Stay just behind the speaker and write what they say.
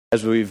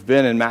As we've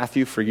been in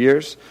Matthew for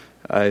years,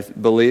 I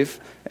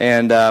believe.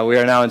 And we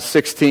are now in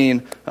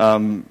 16,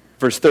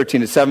 verse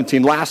 13 to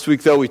 17. Last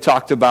week, though, we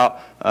talked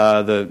about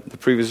the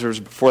previous verse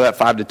before that,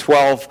 5 to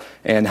 12,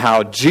 and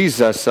how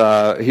Jesus,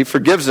 he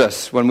forgives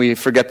us when we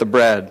forget the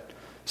bread.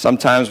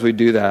 Sometimes we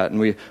do that. And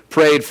we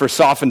prayed for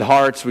softened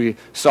hearts. We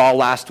saw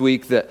last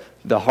week that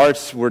the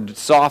hearts were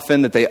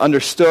softened, that they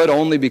understood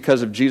only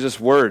because of Jesus'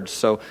 words.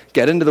 So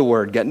get into the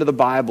Word, get into the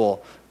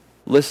Bible,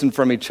 listen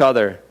from each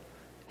other.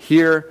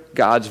 Hear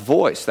God's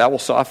voice. That will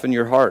soften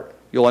your heart.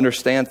 You'll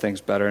understand things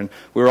better. And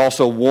we were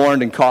also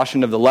warned and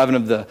cautioned of the leaven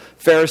of the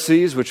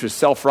Pharisees, which was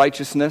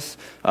self-righteousness,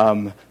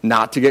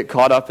 not to get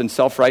caught up in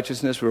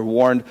self-righteousness. We were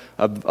warned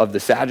of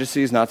the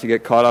Sadducees, not to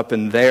get caught up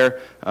in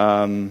their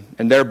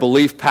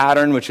belief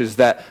pattern, which is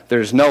that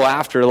there's no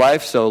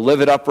afterlife, so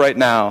live it up right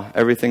now,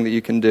 everything that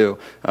you can do.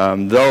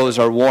 Those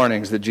are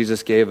warnings that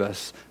Jesus gave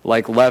us.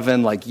 Like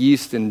leaven, like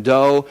yeast and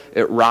dough,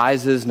 it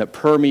rises and it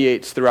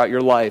permeates throughout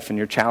your life, and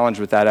you're challenged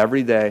with that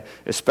every day,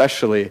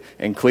 especially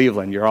in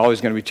Cleveland. You're always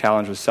going to be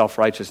challenged with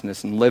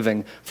self-righteousness and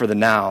living for the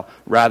now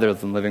rather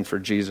than living for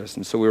Jesus.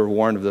 And so we were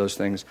warned of those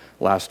things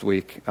last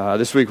week.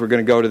 This week we're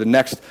going to go to the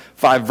next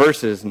 5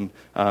 verses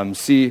and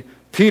see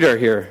Peter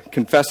here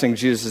confessing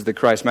Jesus is the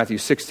Christ. Matthew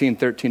 16,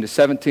 13 to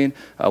 17.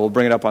 We'll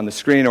bring it up on the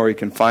screen, or you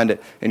can find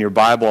it in your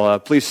Bible.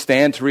 Please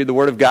stand to read the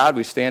Word of God.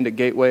 We stand at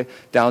Gateway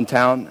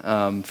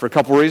downtown for a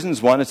couple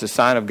reasons. One, it's a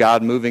sign of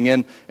God moving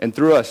in and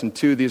through us. And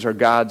 2, these are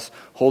God's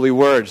holy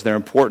words. They're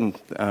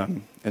important.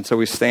 And so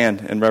we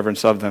stand in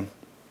reverence of them.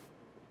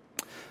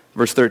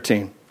 Verse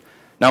 13.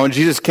 Now when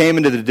Jesus came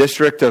into the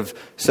district of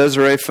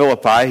Caesarea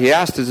Philippi, he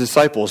asked his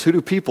disciples, "Who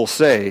do people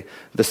say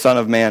the Son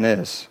of Man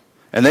is?"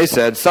 And they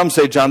said, "Some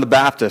say John the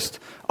Baptist,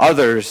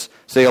 others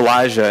say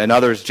Elijah, and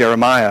others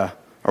Jeremiah,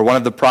 or one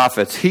of the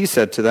prophets." He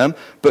said to them,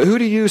 "But who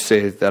do you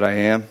say that I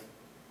am?"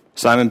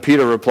 Simon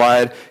Peter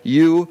replied,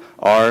 "You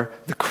are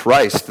the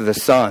Christ, the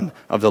Son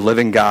of the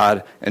living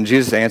God." And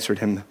Jesus answered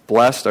him,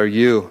 "Blessed are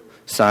you,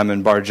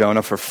 Simon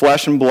Bar-Jonah, for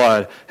flesh and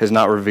blood has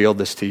not revealed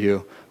this to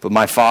you, but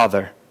my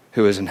Father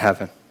who is in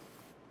heaven."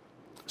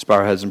 Let's bow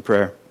our heads in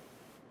prayer.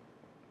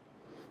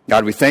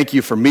 God, we thank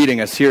you for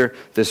meeting us here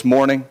this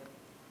morning.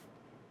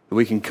 That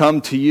we can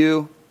come to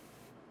you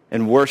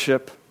and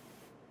worship,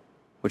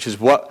 which is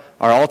what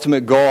our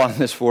ultimate goal in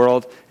this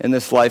world, in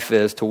this life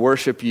is, to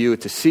worship you,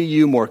 to see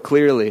you more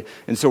clearly.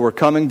 And so we're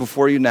coming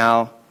before you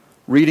now,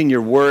 reading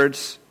your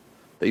words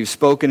that you've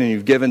spoken and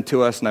you've given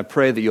to us. And I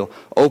pray that you'll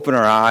open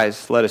our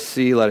eyes, let us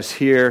see, let us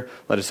hear,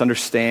 let us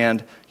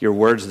understand your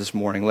words this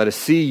morning. Let us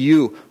see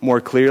you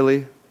more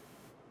clearly.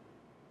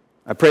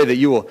 I pray that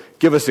you will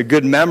give us a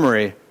good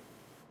memory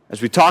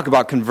as we talk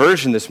about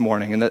conversion this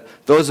morning, and that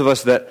those of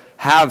us that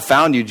have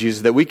found you,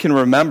 Jesus, that we can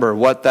remember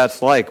what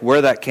that's like,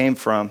 where that came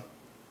from.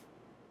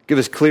 Give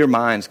us clear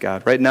minds,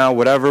 God. Right now,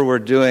 whatever we're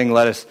doing,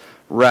 let us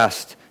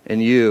rest in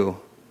you.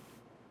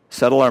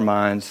 Settle our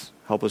minds.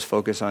 Help us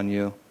focus on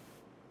you.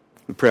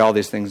 We pray all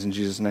these things in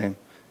Jesus' name.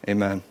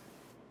 Amen.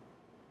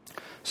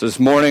 So this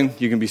morning,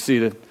 you can be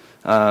seated.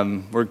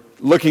 We're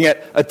looking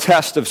at a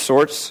test of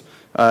sorts.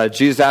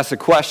 Jesus asked a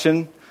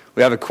question.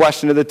 We have a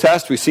question to the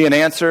test, we see an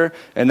answer,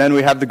 and then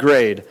we have the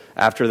grade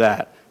after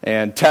that.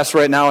 And tests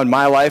right now in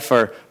my life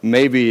are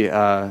maybe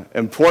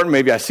important.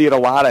 Maybe I see it a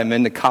lot. I'm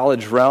in the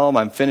college realm.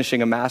 I'm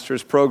finishing a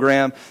master's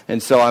program,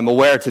 and so I'm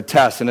aware to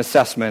tests and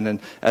assessment. And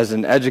as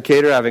an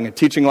educator, having a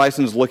teaching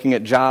license, looking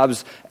at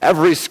jobs,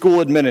 every school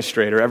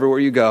administrator, everywhere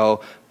you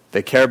go,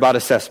 they care about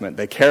assessment.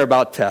 They care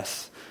about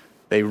tests.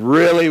 They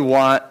really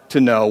want to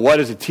know, what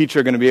is a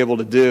teacher going to be able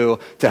to do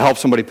to help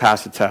somebody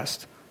pass a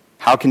test?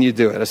 How can you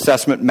do it?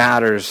 Assessment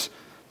matters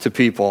to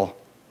people.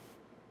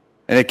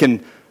 And it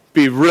can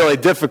be really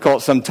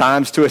difficult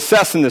sometimes to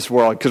assess in this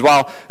world, because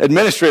while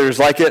administrators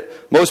like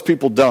it, most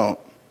people don't.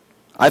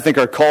 I think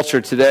our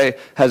culture today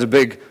has a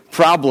big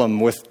problem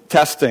with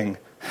testing,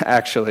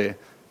 actually.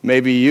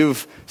 Maybe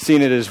you've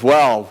seen it as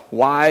well.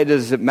 Why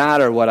does it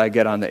matter what I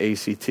get on the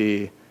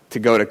ACT to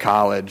go to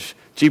college?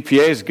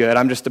 GPA is good.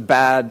 I'm just a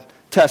bad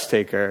test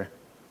taker.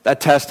 That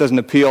test doesn't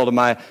appeal to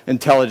my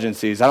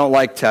intelligences. I don't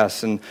like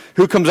tests. And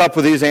who comes up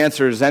with these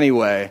answers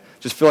anyway?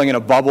 Just filling in a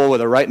bubble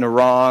with a right and a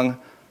wrong?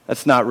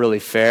 That's not really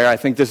fair. I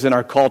think this is in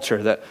our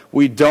culture, that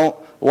we don't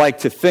like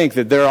to think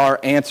that there are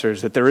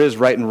answers, that there is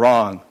right and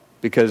wrong,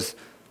 because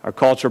our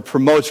culture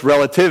promotes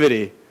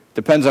relativity.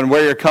 Depends on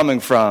where you're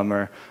coming from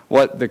or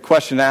what the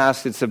question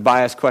asks. It's a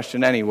biased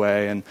question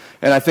anyway. And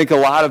I think a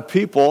lot of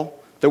people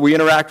that we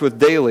interact with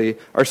daily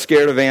are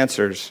scared of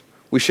answers.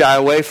 We shy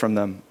away from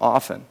them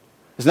often.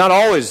 It's not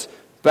always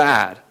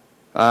bad.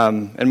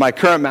 In my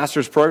current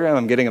master's program,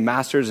 I'm getting a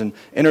master's in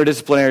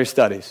interdisciplinary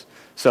studies.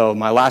 So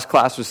my last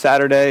class was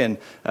Saturday, and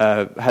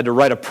had to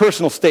write a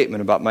personal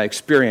statement about my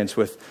experience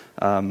with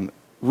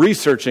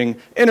researching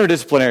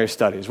interdisciplinary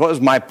studies. What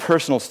was my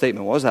personal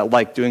statement? What was that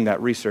like doing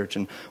that research?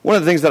 And one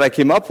of the things that I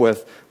came up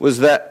with was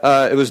that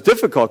it was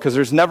difficult because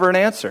there's never an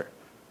answer.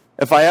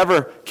 If I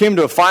ever came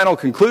to a final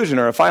conclusion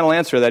or a final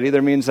answer, that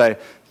either means I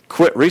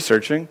quit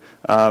researching,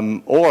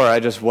 or I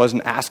just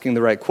wasn't asking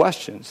the right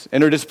questions.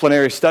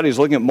 Interdisciplinary studies,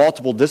 looking at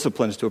multiple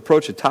disciplines to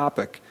approach a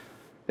topic.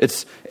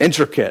 It's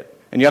intricate,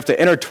 and you have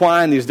to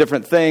intertwine these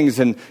different things,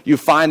 and you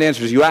find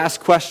answers. You ask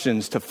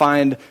questions to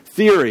find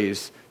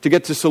theories, to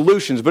get to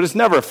solutions, but it's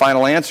never a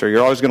final answer.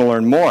 You're always going to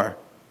learn more.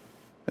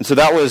 And so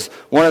that was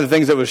one of the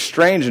things that was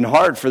strange and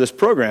hard for this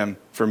program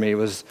for me,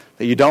 was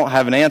that you don't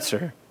have an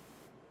answer.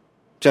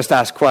 Just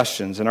ask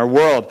questions. And our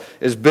world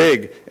is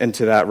big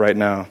into that right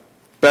now.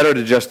 Better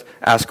to just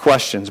ask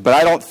questions. But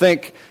I don't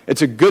think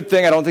it's a good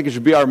thing. I don't think it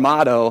should be our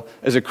motto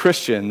as a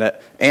Christian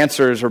that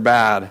answers are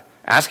bad.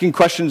 Asking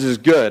questions is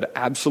good,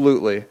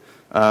 absolutely.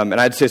 And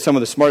I'd say some of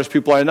the smartest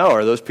people I know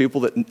are those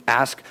people that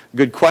ask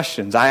good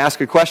questions. I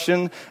ask a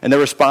question, and their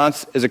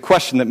response is a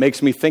question that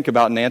makes me think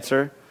about an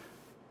answer.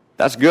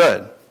 That's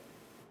good.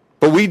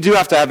 But we do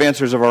have to have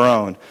answers of our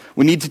own.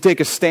 We need to take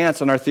a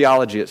stance on our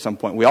theology at some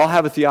point. We all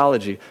have a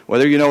theology,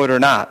 whether you know it or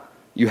not.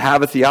 You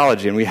have a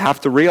theology, and we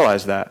have to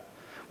realize that.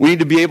 We need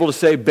to be able to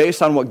say,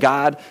 based on what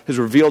God has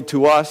revealed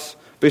to us,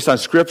 based on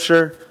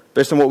Scripture,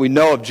 based on what we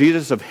know of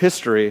Jesus, of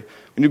history,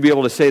 we need to be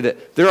able to say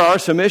that there are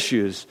some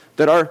issues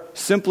that are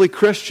simply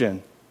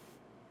Christian.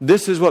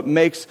 This is what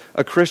makes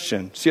a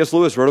Christian. C.S.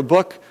 Lewis wrote a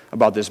book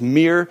about this,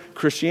 Mere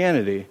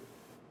Christianity.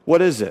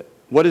 What is it?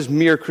 What is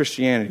mere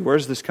Christianity? Where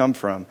does this come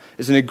from?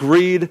 It's an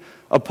agreed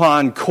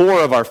upon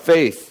core of our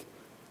faith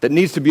that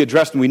needs to be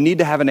addressed, and we need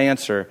to have an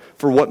answer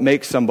for what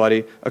makes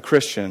somebody a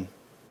Christian.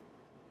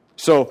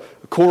 So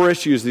core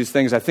issues, these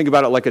things, I think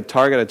about it like a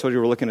target. I told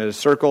you we're looking at a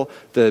circle.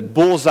 The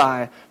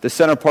bullseye, the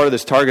center part of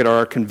this target are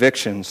our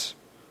convictions.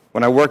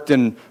 When I worked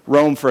in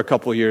Rome for a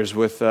couple of years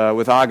with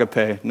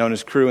Agape, known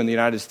as Cru in the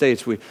United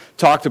States, we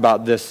talked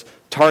about this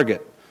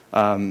target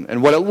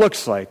and what it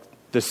looks like.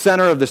 The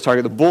center of this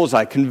target, the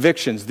bullseye,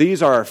 convictions.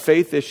 These are our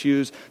faith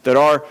issues that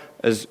are,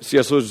 as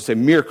C.S. Lewis would say,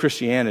 mere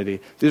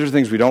Christianity. These are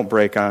things we don't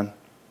break on.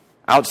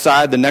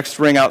 Outside, the next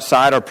ring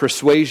outside are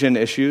persuasion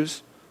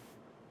issues.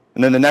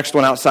 And then the next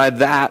one outside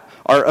that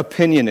are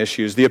opinion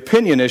issues. The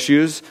opinion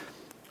issues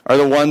are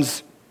the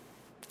ones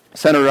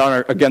centered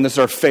on, again, this is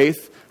our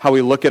faith, how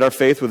we look at our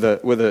faith with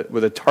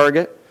a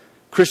target.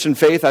 Christian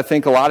faith, I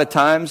think a lot of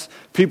times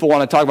people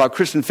want to talk about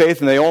Christian faith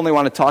and they only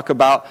want to talk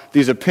about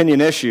these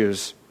opinion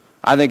issues.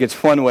 I think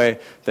it's one way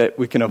that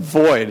we can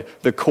avoid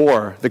the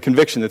core, the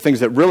conviction, the things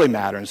that really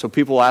matter. And so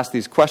people ask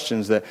these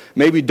questions that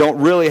maybe don't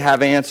really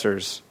have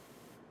answers.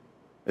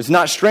 It's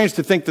not strange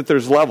to think that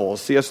there's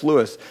levels. C.S.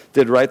 Lewis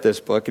did write this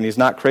book, and he's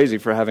not crazy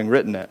for having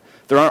written it.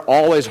 There aren't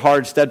always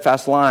hard,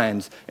 steadfast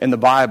lines in the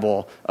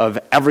Bible of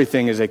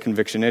everything is a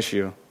conviction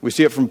issue. We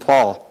see it from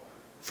Paul,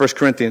 1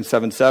 Corinthians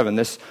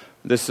 7:7.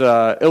 This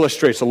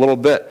illustrates a little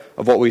bit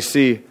of what we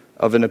see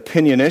of an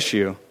opinion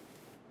issue.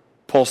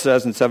 Paul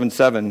says in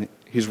 7:7,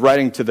 he's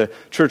writing to the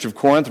church of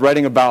Corinth,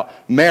 writing about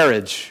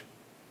marriage.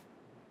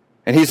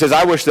 And he says,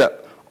 I wish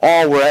that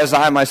all were as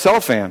I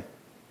myself am.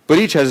 But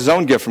each has his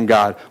own gift from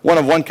God, one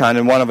of one kind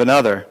and one of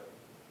another.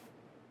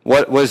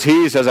 What was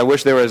he? He says, I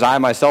wish they were as I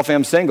myself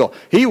am, single.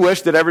 He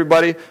wished that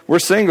everybody were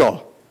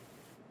single.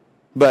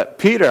 But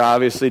Peter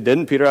obviously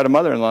didn't. Peter had a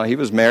mother-in-law. He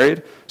was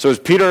married. So is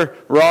Peter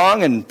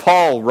wrong and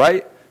Paul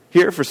right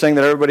here for saying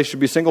that everybody should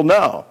be single?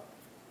 No.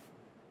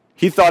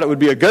 He thought it would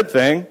be a good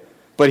thing.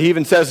 But he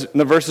even says in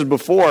the verses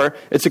before,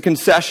 it's a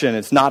concession.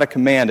 It's not a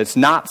command. It's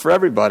not for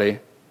everybody.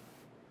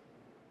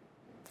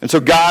 And so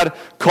God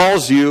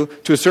calls you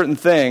to a certain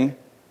thing,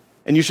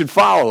 and you should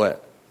follow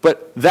it.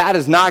 But that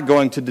is not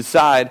going to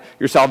decide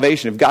your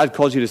salvation. If God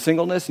calls you to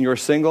singleness and you're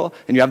single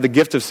and you have the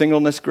gift of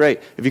singleness, great.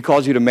 If he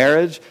calls you to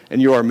marriage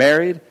and you are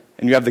married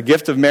and you have the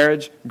gift of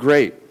marriage,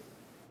 great.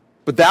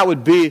 But that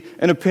would be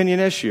an opinion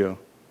issue.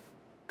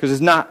 Because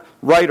it's not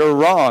right or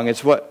wrong.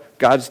 It's what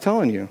God's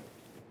telling you.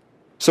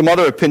 Some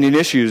other opinion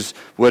issues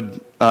would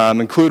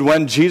include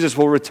when Jesus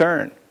will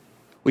return.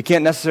 We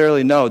can't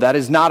necessarily know. That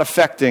is not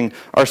affecting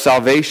our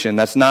salvation.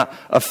 That's not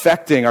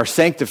affecting our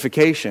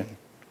sanctification.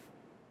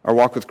 Our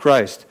walk with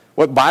Christ.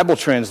 What Bible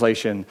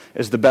translation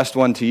is the best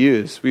one to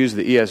use? We use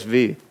the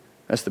ESV.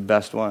 That's the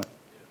best one.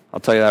 I'll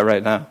tell you that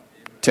right now.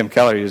 Tim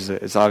Keller uses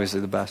it. It's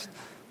obviously the best.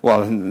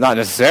 Well, not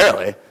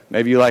necessarily.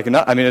 Maybe you like it.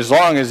 I mean, as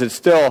long as it's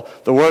still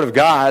the Word of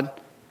God,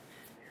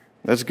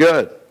 that's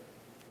good.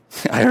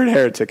 I heard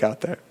heretic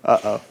out there.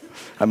 Uh-oh.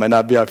 I might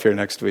not be up here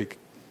next week.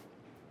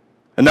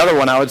 Another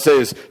one I would say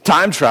is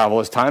time travel.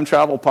 Is time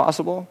travel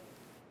possible?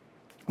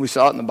 We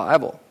saw it in the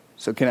Bible.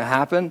 So can it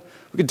happen?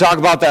 We could talk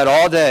about that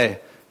all day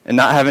and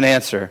not have an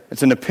answer.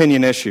 It's an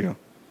opinion issue.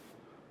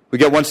 We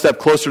get one step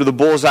closer to the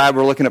bullseye.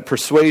 We're looking at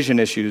persuasion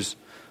issues.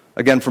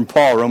 Again, from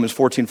Paul, Romans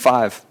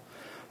 14:5.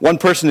 One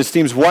person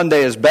esteems one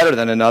day as better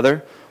than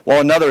another,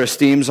 while another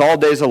esteems all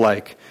days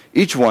alike.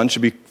 Each one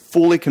should be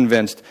fully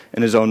convinced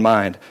in his own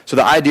mind. So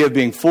the idea of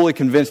being fully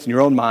convinced in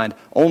your own mind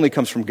only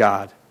comes from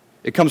God.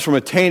 It comes from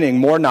attaining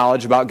more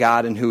knowledge about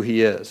God and who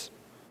he is.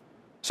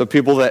 So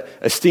people that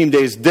esteem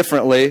days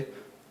differently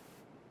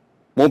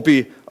won't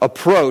be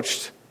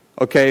approached,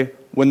 okay,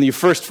 when you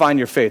first find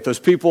your faith. Those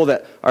people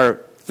that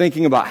are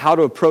thinking about how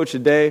to approach a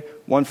day,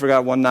 one for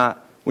God, one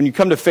not, When you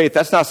come to faith,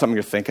 that's not something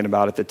you're thinking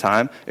about at the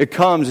time. It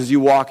comes as you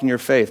walk in your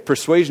faith.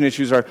 Persuasion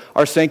issues are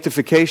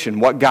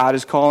sanctification, what God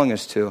is calling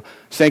us to.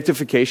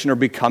 Sanctification or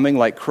becoming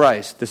like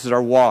Christ. This is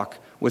our walk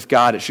with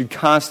God. It should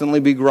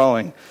constantly be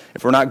growing.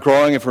 If we're not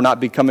growing, if we're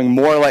not becoming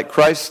more like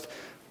Christ,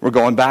 we're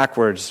going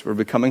backwards. We're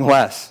becoming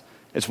less.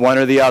 It's one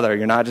or the other.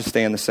 You're not just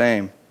staying the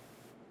same.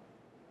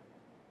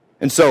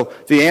 And so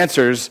the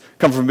answers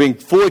come from being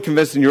fully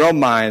convinced in your own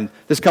mind.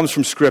 This comes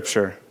from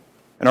Scripture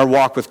and our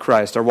walk with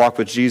Christ, our walk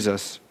with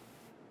Jesus.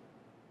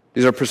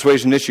 These are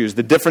persuasion issues.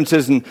 The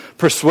differences in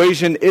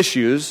persuasion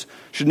issues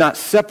should not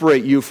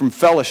separate you from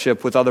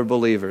fellowship with other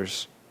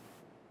believers.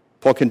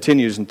 Paul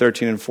continues in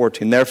 13 and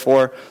 14,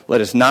 "Therefore, let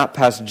us not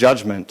pass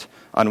judgment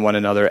on one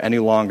another any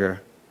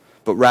longer,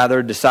 but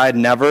rather decide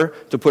never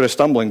to put a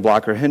stumbling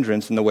block or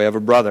hindrance in the way of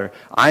a brother.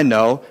 I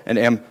know and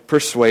am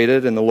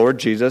persuaded in the Lord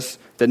Jesus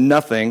that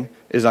nothing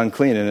is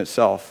unclean in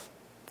itself,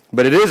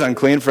 but it is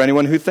unclean for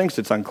anyone who thinks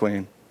it's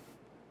unclean."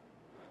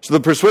 So the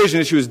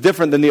persuasion issue is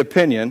different than the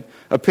opinion.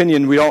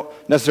 Opinion, we don't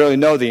necessarily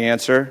know the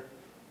answer,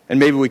 and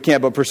maybe we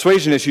can't, but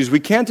persuasion issues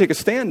we can take a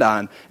stand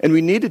on, and we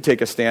need to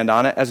take a stand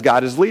on it as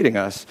God is leading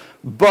us.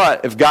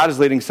 But if God is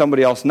leading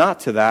somebody else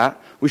not to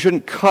that, we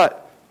shouldn't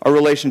cut our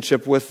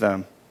relationship with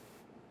them.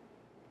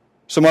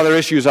 Some other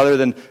issues other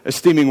than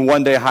esteeming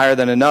one day higher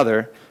than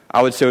another,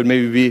 I would say would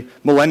maybe be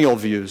millennial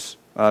views.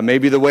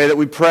 Maybe the way that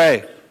we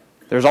pray.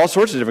 There's all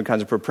sorts of different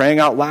kinds of prayer. Praying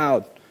out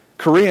loud,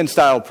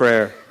 Korean-style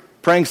prayer,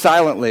 praying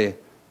silently.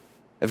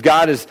 If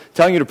God is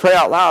telling you to pray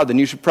out loud, then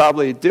you should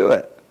probably do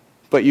it.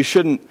 But you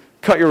shouldn't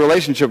cut your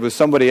relationship with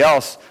somebody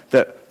else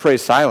that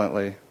prays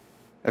silently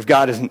if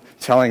God isn't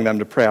telling them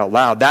to pray out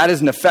loud. That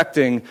isn't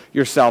affecting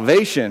your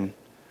salvation.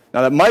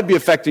 Now, that might be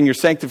affecting your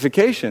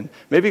sanctification.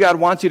 Maybe God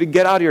wants you to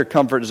get out of your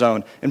comfort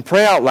zone and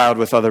pray out loud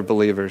with other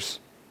believers.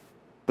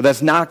 But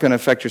that's not going to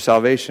affect your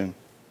salvation.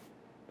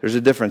 There's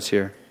a difference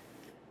here.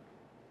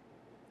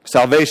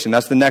 Salvation,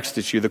 that's the next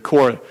issue, the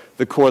core,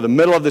 the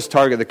middle of this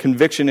target, the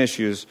conviction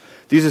issues,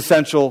 these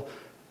essential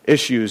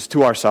issues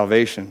to our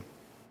salvation.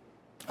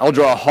 I'll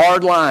draw a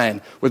hard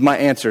line with my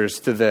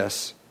answers to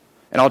this.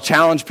 And I'll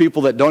challenge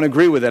people that don't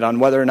agree with it on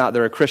whether or not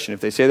they're a Christian.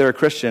 If they say they're a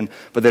Christian,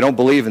 but they don't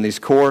believe in these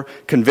core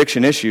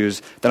conviction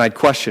issues, then I'd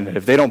question it.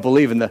 If they don't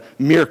believe in the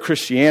mere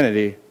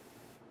Christianity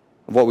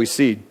of what we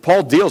see.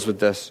 Paul deals with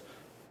this.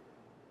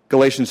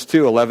 Galatians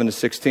 2, 11 to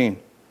 16.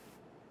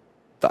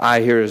 The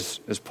I here is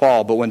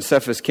Paul. But when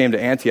Cephas came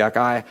to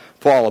Antioch,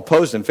 Paul,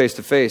 opposed him face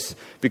to face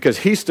because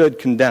he stood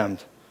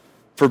condemned.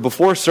 For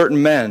before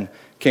certain men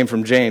came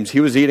from James, he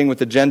was eating with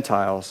the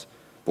Gentiles.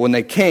 But when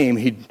they came,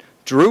 he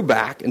drew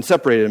back and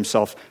separated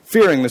himself,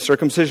 fearing the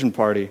circumcision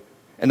party.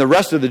 And the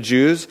rest of the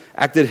Jews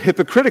acted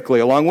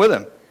hypocritically along with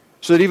him,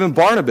 so that even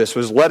Barnabas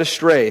was led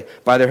astray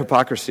by their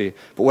hypocrisy.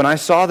 But when I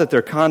saw that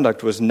their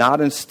conduct was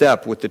not in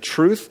step with the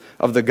truth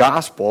of the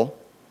gospel,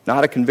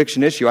 not a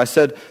conviction issue, I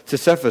said to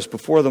Cephas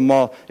before them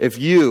all, if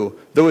you,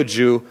 though a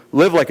Jew,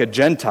 live like a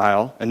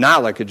Gentile and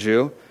not like a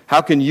Jew,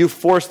 how can you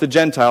force the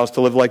Gentiles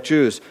to live like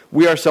Jews?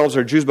 We ourselves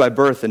are Jews by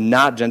birth and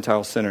not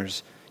Gentile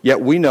sinners.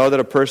 Yet we know that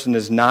a person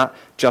is not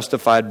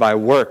justified by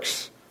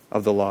works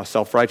of the law,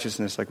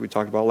 self-righteousness like we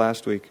talked about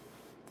last week,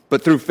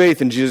 but through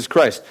faith in Jesus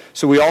Christ.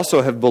 So we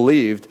also have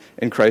believed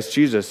in Christ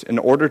Jesus in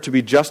order to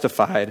be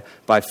justified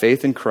by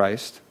faith in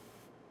Christ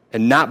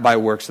and not by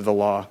works of the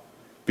law.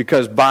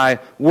 Because by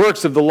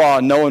works of the law,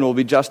 no one will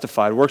be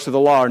justified. Works of the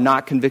law are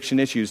not conviction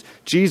issues.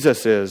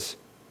 Jesus is.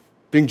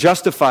 Being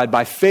justified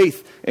by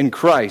faith in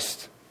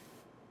Christ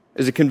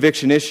is a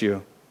conviction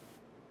issue.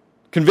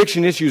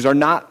 Conviction issues are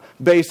not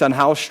based on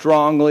how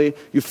strongly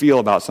you feel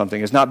about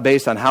something. It's not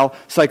based on how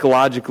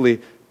psychologically,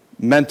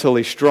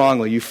 mentally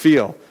strongly you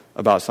feel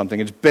about something.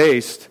 It's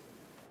based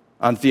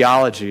on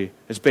theology.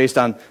 It's based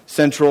on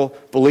central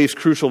beliefs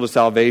crucial to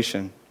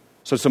salvation.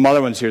 So some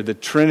other ones here, the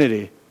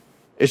Trinity,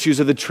 issues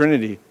of the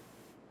Trinity.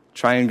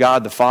 Triune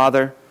God, the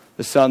Father,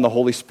 the Son, the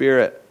Holy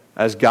Spirit,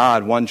 as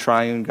God, one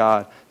triune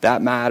God.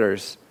 That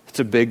matters. It's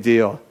a big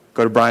deal.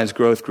 Go to Brian's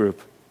growth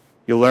group.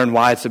 You'll learn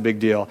why it's a big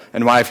deal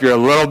and why if you're a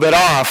little bit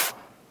off,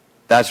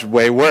 that's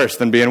way worse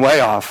than being way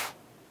off.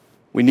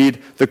 We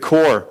need the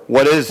core.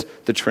 What is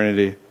the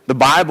Trinity? The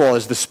Bible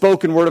is the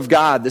spoken word of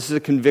God. This is a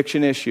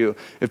conviction issue.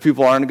 If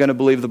people aren't going to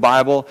believe the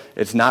Bible,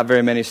 it's not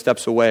very many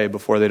steps away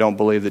before they don't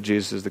believe that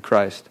Jesus is the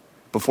Christ.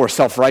 Before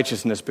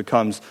self-righteousness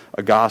becomes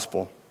a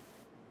gospel.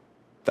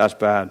 That's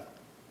bad.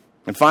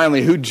 And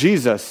finally, who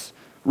Jesus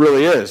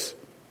really is.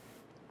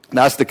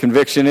 That's the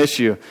conviction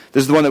issue.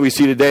 This is the one that we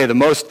see today, the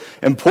most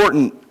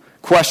important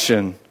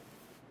question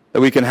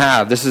that we can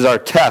have. This is our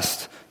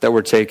test that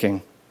we're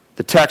taking.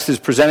 The text is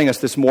presenting us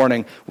this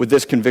morning with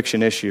this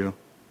conviction issue.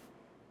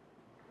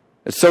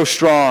 It's so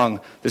strong,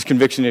 this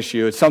conviction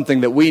issue. It's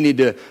something that we need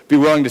to be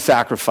willing to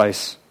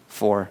sacrifice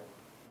for.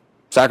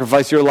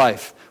 Sacrifice your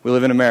life. We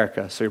live in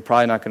America, so you're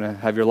probably not going to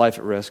have your life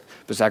at risk,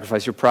 but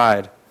sacrifice your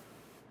pride.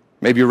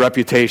 Maybe your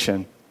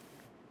reputation.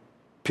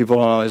 People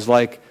don't always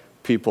like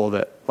people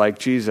that like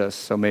Jesus,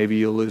 so maybe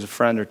you'll lose a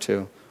friend or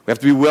two. We have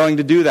to be willing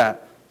to do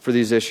that for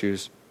these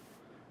issues.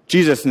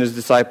 Jesus and his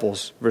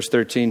disciples, verse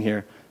 13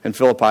 here, in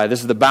Philippi.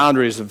 This is the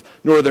boundaries of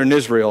northern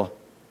Israel.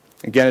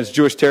 Again, it's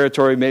Jewish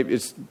territory. Maybe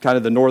it's kind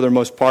of the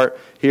northernmost part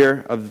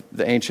here of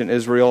the ancient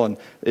Israel, and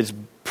it's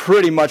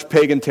pretty much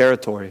pagan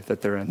territory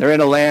that they're in. They're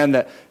in a land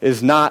that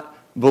is not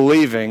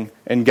believing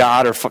in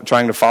God or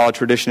trying to follow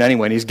tradition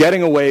anyway. And he's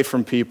getting away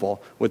from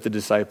people with the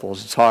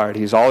disciples. It's hard.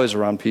 He's always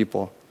around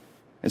people.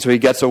 And so he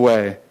gets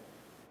away.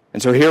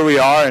 And so here we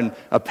are in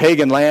a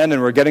pagan land,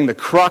 and we're getting the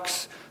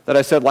crux that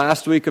I said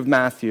last week of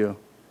Matthew.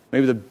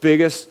 Maybe the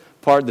biggest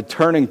part, the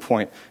turning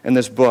point in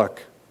this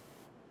book.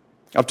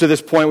 Up to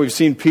this point, we've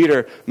seen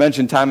Peter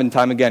mentioned time and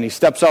time again. He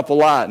steps up a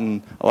lot,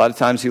 and a lot of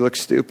times he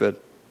looks stupid.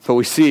 But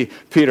we see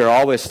Peter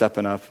always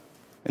stepping up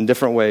in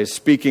different ways,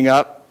 speaking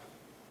up,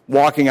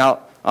 walking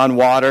out on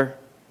water,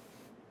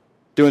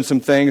 doing some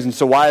things. And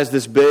so why is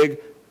this big?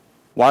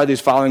 Why are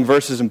these following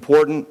verses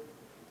important?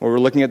 Well, we're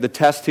looking at the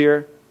test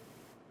here.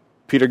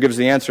 Peter gives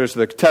the answer. So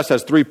the test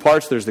has three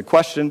parts. There's the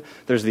question,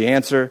 there's the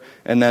answer,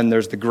 and then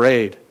there's the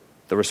grade,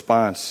 the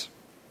response.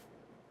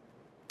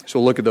 So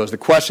we'll look at those. The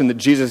question that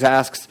Jesus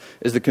asks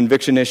is the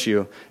conviction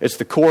issue. It's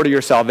the core to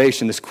your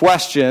salvation. This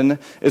question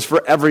is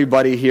for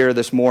everybody here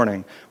this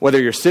morning. Whether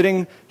you're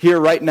sitting here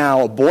right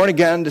now, a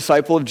born-again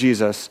disciple of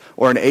Jesus,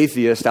 or an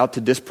atheist out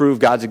to disprove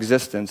God's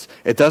existence,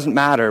 it doesn't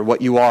matter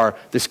what you are.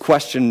 This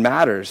question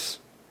matters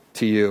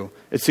to you.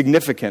 It's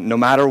significant no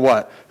matter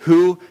what.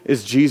 Who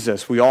is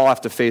Jesus? We all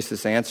have to face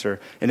this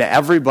answer. And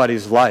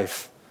everybody's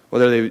life,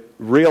 whether they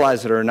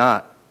realize it or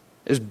not,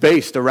 is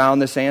based around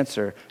this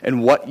answer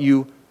and what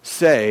you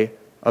say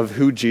of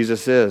who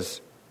Jesus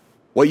is.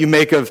 What you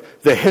make of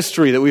the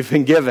history that we've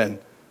been given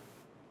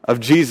of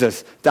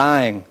Jesus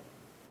dying,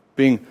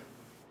 being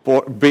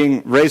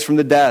raised from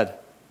the dead,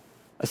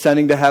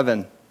 ascending to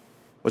heaven.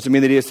 What does it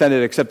mean that he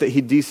ascended except that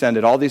he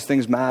descended? All these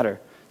things matter.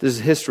 This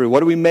is history.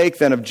 What do we make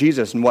then of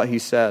Jesus and what he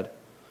said?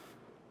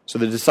 So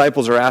the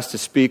disciples are asked to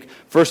speak,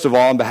 first of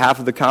all, on behalf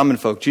of the common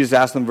folk. Jesus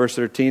asked them, verse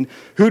 13,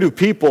 who do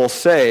people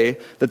say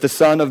that the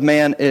Son of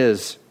Man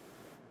is?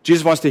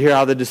 Jesus wants to hear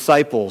how the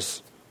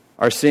disciples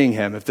are seeing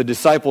him, if the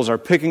disciples are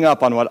picking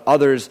up on what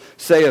others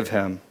say of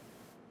him,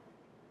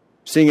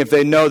 seeing if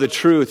they know the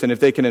truth and if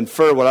they can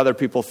infer what other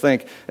people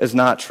think is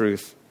not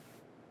truth.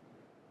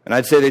 And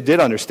I'd say they did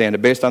understand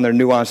it based on their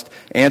nuanced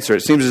answer.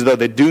 It seems as though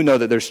they do know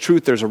that there's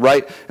truth, there's a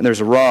right, and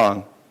there's a wrong.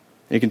 And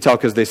you can tell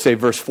because they say,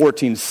 verse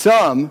 14,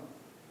 some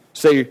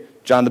say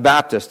John the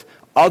Baptist,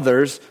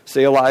 others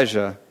say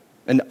Elijah,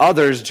 and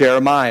others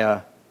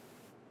Jeremiah,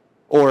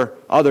 or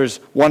others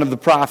one of the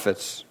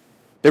prophets.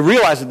 They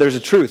realize that there's a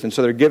truth, and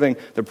so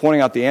they're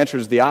pointing out the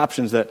answers, the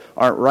options that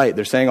aren't right.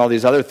 They're saying all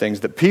these other things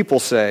that people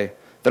say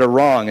that are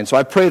wrong. And so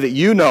I pray that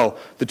you know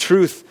the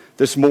truth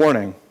this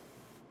morning,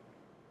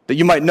 that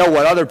you might know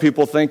what other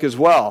people think as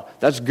well.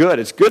 That's good.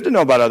 It's good to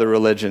know about other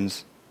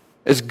religions.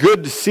 It's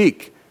good to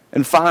seek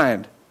and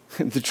find.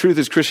 The truth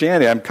is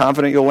Christianity. I'm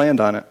confident you'll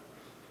land on it.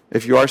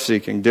 If you are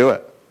seeking, do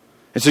it.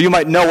 And so you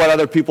might know what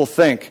other people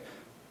think,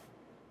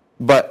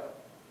 but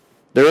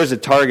there is a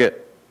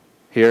target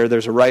here.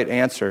 There's a right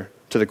answer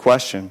to the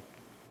question.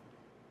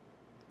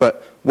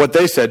 But what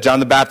they said, John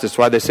the Baptist,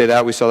 why did they say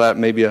that? We saw that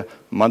maybe a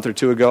month or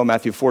two ago,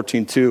 Matthew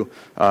 14:2.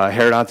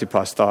 Herod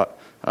Antipas thought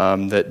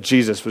that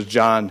Jesus was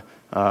John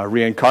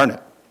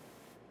reincarnate.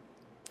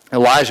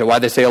 Elijah, why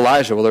did they say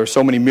Elijah? Well, there were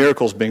so many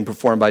miracles being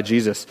performed by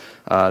Jesus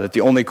that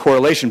the only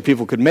correlation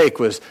people could make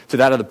was to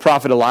that of the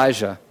prophet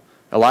Elijah.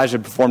 Elijah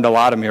performed a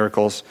lot of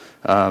miracles,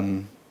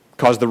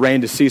 caused the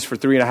rain to cease for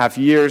 3.5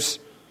 years,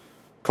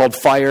 called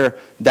fire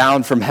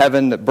down from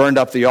heaven that burned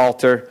up the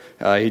altar.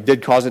 He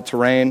did cause it to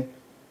rain.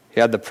 He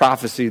had the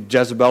prophecy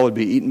Jezebel would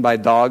be eaten by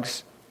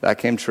dogs. That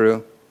came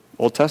true.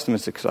 Old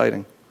Testament's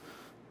exciting.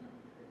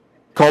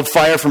 Called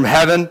fire from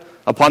heaven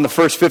upon the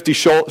first 50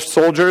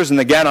 soldiers, and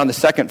again on the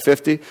second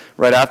 50,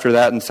 right after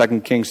that in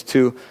 2 Kings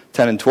 2,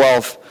 10 and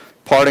 12.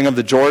 Parting of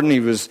the Jordan, he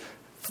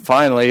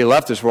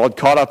left this world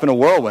caught up in a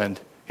whirlwind.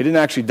 He didn't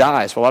actually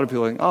die. So a lot of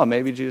people are like, oh,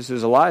 maybe Jesus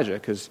is Elijah,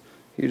 because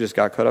he just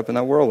got caught up in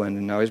that whirlwind,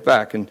 and now he's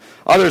back. And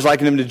others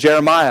liken him to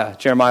Jeremiah.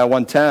 Jeremiah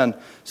 1:10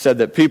 said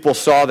that people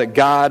saw that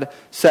God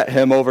set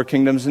him over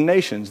kingdoms and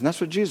nations. And that's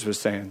what Jesus was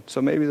saying.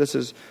 So maybe this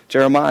is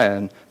Jeremiah.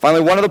 And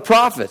finally, one of the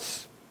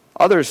prophets.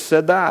 Others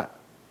said that.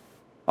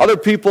 Other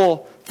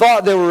people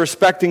thought they were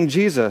respecting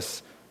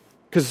Jesus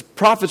because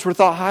prophets were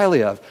thought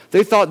highly of.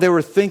 They thought they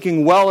were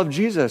thinking well of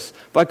Jesus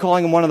by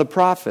calling him one of the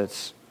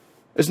prophets.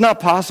 It's not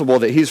possible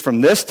that he's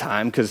from this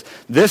time, because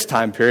this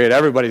time period,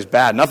 everybody's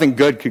bad. Nothing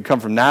good could come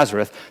from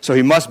Nazareth, so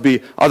he must be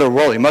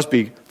otherworldly. He must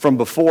be from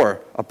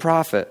before, a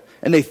prophet.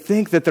 And they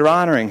think that they're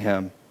honoring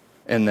him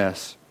in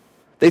this.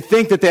 They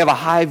think that they have a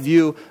high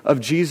view of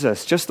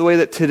Jesus, just the way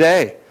that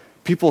today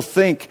people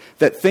think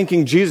that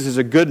thinking Jesus is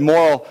a good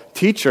moral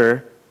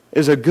teacher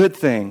is a good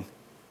thing.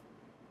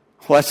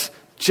 Well, that's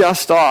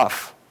just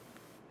off.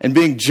 And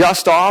being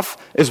just off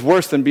is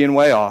worse than being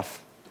way off.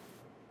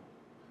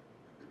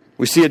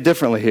 We see it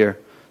differently here.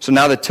 So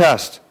now the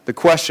test, the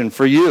question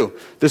for you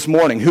this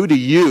morning, who do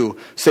you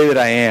say that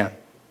I am?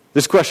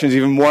 This question is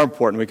even more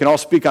important. We can all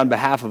speak on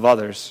behalf of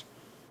others.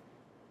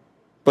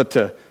 But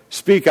to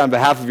speak on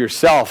behalf of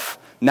yourself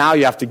Now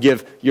you have to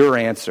give your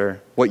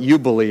answer, what you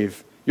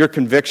believe, your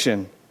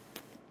conviction.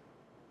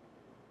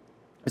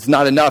 It's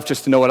not enough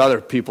just to know what other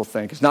people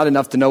think. It's not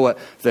enough to know what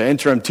the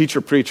interim teacher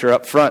preacher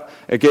up front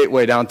at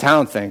Gateway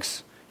downtown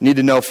thinks. You need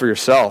to know for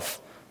yourself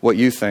what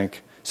you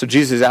think. So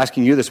Jesus is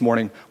asking you this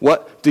morning,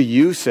 what do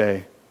you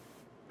say?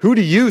 Who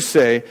do you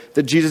say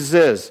that Jesus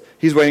is?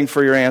 He's waiting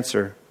for your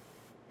answer.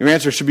 Your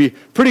answer should be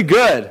pretty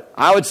good,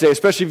 I would say,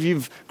 especially if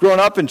you've grown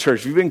up in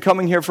church. If you've been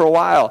coming here for a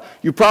while,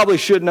 you probably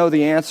should know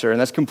the answer,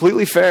 and that's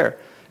completely fair.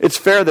 It's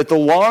fair that the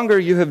longer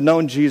you have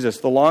known Jesus,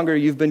 the longer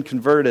you've been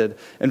converted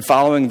and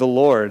following the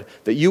Lord,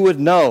 that you would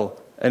know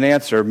an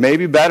answer,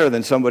 maybe better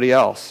than somebody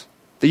else.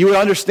 That you would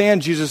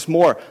understand Jesus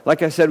more.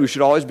 Like I said, we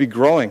should always be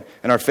growing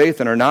in our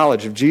faith and our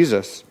knowledge of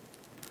Jesus.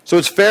 So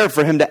it's fair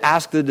for him to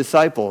ask the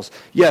disciples,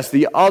 yes,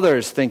 the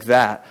others think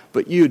that,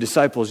 but you,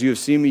 disciples, you have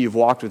seen me, you've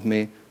walked with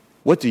me.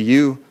 What do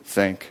you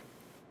think?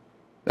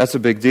 That's a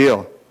big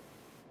deal.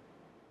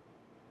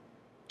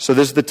 So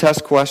this is the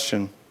test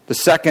question. The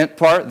second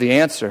part, the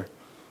answer.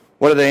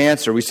 What do they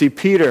answer? We see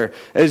Peter,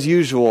 as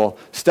usual,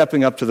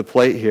 stepping up to the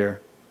plate here.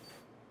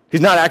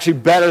 He's not actually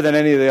better than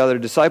any of the other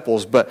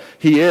disciples, but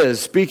he is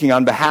speaking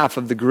on behalf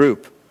of the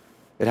group.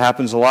 It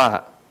happens a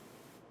lot.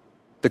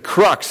 The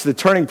crux, the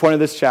turning point of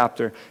this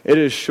chapter, it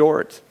is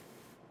short,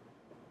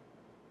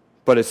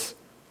 but it's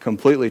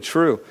completely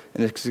true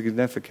and it's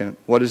significant.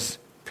 What does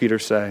Peter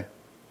say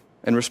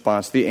in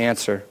response? The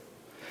answer.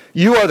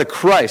 You are the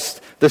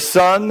Christ, the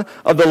Son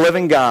of the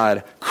living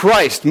God.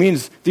 Christ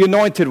means the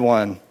anointed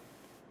one.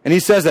 And he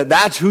says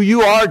that's who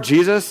you are,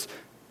 Jesus.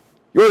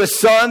 You're the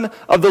Son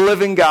of the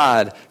living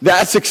God.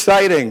 That's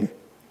exciting.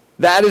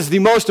 That is the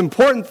most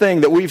important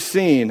thing that we've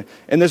seen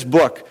in this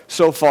book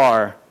so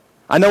far.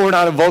 I know we're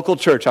not a vocal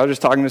church. I was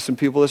just talking to some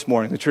people this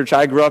morning. The church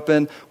I grew up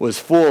in was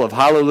full of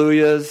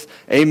hallelujahs,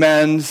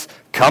 amens,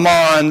 come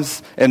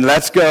ons, and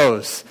let's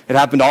goes. It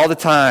happened all the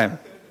time.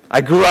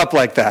 I grew up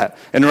like that.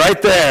 And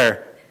right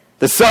there,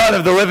 the Son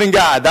of the living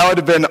God, that would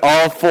have been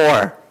all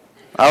four.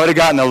 I would have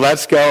gotten a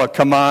let's go, a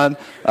come on,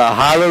 a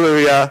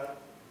hallelujah.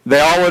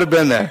 They all would have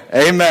been there.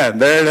 Amen.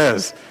 There it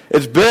is.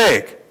 It's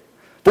big.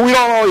 But we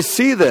don't always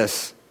see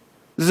this.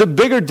 This is a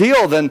bigger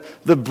deal than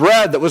the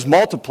bread that was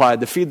multiplied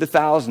to feed the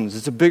thousands.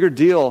 It's a bigger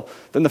deal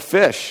than the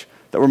fish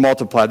that were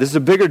multiplied. This is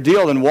a bigger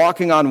deal than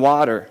walking on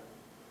water.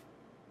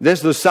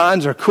 Those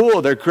signs are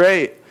cool. They're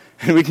great.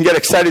 And we can get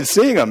excited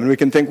seeing them. And we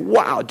can think,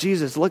 wow,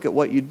 Jesus, look at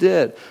what you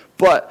did.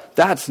 But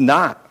that's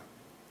not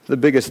the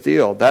biggest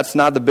deal. That's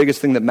not the biggest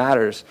thing that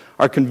matters.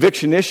 Our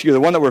conviction issue, the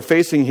one that we're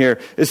facing here,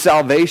 is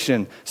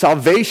salvation.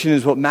 Salvation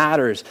is what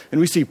matters. And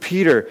we see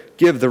Peter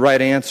give the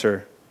right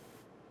answer.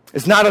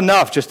 It's not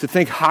enough just to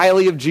think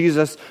highly of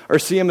Jesus or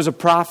see him as a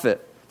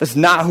prophet. That's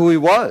not who he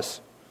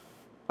was.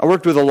 I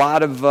worked with a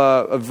lot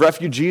of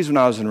refugees when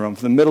I was in Rome,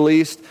 from the Middle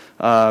East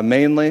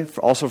mainly,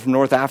 also from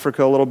North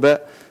Africa a little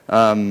bit.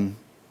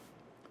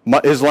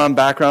 Islam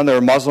background, they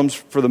were Muslims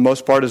for the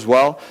most part as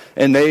well.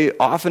 And they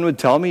often would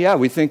tell me, yeah,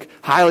 we think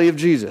highly of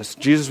Jesus.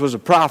 Jesus was a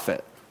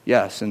prophet,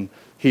 yes, and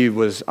he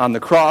was on the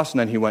cross, and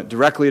then he went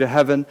directly to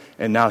heaven,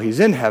 and now he's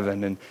in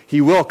heaven, and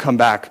he will come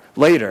back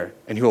later,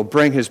 and he will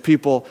bring his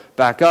people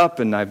back up.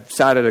 And I've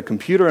sat at a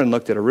computer and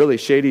looked at a really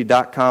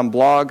shady.com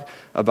blog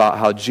about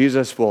how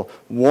Jesus will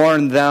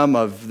warn them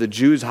of the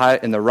Jews,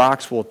 and the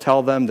rocks will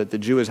tell them that the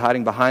Jew is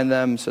hiding behind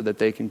them so that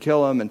they can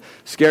kill him, and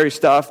scary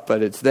stuff,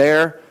 but it's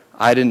there.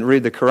 I didn't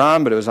read the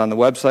Quran, but it was on the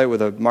website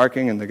with a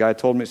marking, and the guy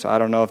told me, so I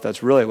don't know if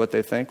that's really what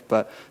they think,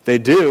 but they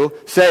do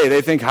say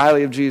they think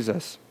highly of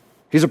Jesus.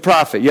 He's a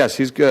prophet. Yes,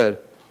 he's good.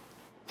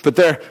 But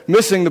they're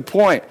missing the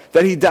point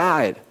that he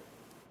died.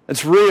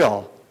 It's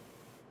real.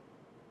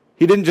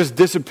 He didn't just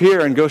disappear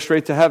and go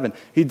straight to heaven.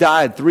 He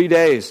died 3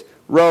 days,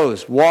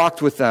 rose,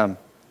 walked with them,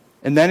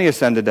 and then he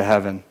ascended to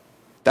heaven.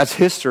 That's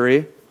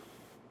history.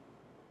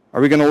 Are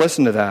we going to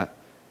listen to that?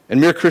 In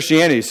Mere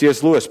Christianity,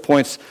 C.S. Lewis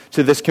points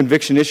to this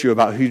conviction issue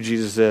about who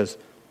Jesus is.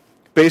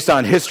 Based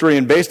on history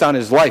and based on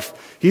his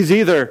life, he's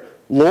either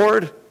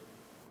Lord,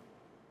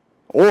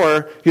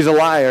 or he's a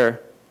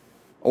liar,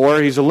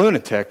 or he's a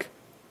lunatic.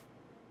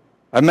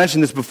 I've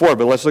mentioned this before,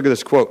 but let's look at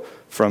this quote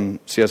from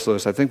C.S.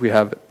 Lewis. I think we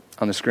have it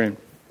on the screen.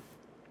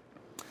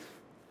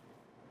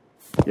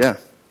 Yeah.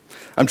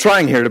 I'm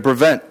trying here to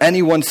prevent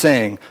anyone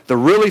saying the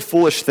really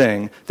foolish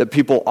thing that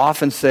people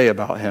often say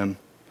about him.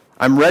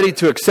 I'm ready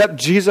to accept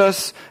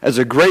Jesus as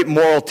a great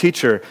moral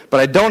teacher,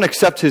 but I don't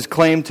accept his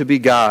claim to be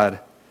God.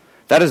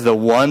 That is the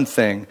one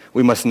thing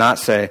we must not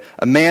say.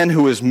 A man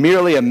who is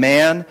merely a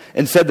man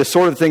and said the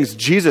sort of things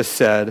Jesus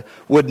said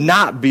would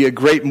not be a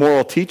great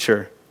moral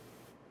teacher.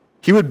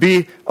 He would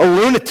be a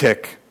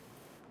lunatic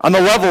on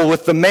the level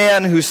with the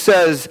man who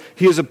says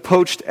he is a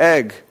poached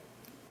egg.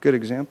 Good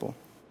example.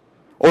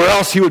 Or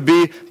else he would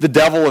be the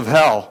devil of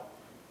hell.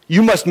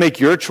 You must make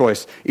your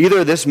choice.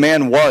 Either this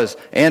man was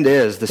and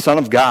is the Son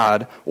of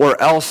God, or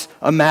else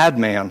a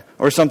madman,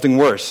 or something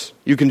worse.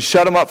 You can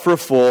shut him up for a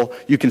fool,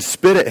 you can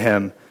spit at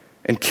him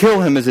and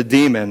kill him as a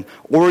demon,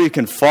 or you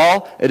can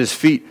fall at his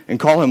feet and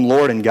call him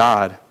Lord and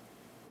God.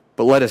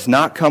 But let us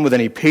not come with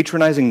any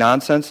patronizing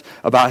nonsense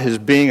about his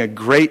being a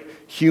great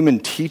human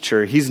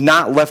teacher. He's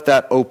not left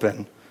that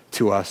open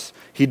to us.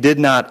 He did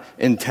not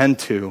intend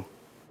to.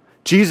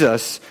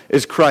 Jesus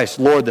is Christ,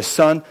 Lord, the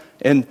Son,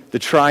 and the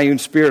triune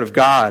Spirit of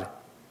God.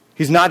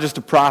 He's not just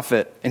a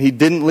prophet, and he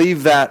didn't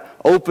leave that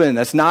open.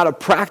 That's not a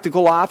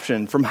practical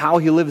option from how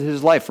he lived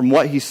his life, from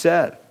what he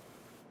said.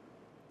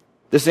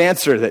 This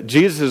answer that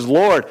Jesus is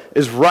Lord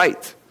is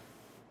right.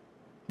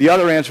 The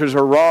other answers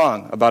are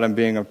wrong about him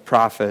being a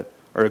prophet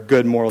or a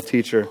good moral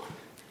teacher.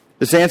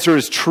 This answer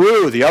is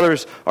true. The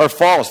others are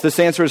false. This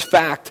answer is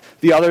fact.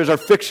 The others are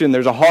fiction.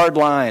 There's a hard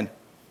line.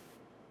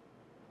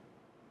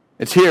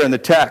 It's here in the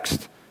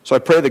text. So I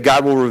pray that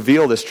God will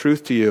reveal this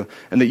truth to you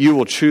and that you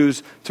will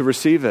choose to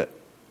receive it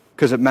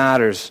because it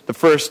matters. The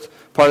first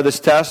part of this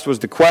test was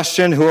the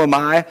question, who am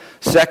I?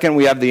 Second,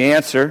 we have the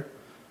answer,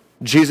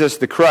 Jesus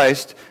the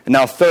Christ. And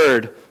now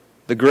third,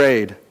 the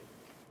grade,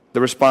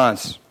 the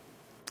response.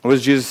 What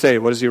does Jesus say?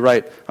 What does he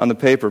write on the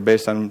paper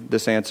based on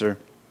this answer?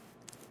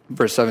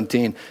 Verse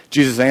 17,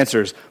 Jesus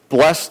answers,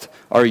 "Blessed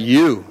are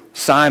you,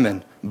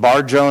 Simon,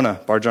 Bar-Jonah."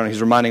 Bar-Jonah, he's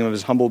reminding him of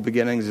his humble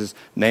beginnings, his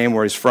name,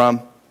 where he's from.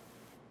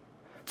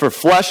 "For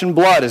flesh and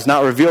blood has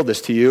not revealed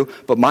this to you,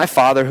 but my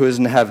Father who is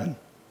in heaven."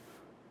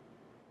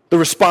 The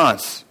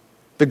response,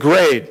 the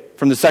grade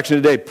from the section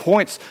today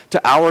points to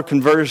our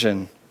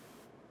conversion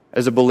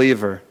as a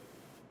believer.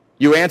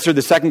 You answered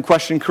the second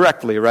question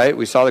correctly, right?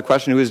 We saw the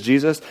question, who is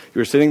Jesus? You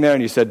were sitting there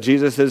and you said,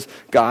 Jesus is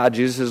God,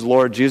 Jesus is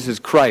Lord, Jesus is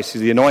Christ,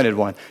 he's the anointed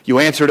one. You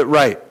answered it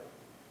right.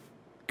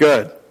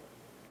 Good.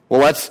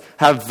 Well, let's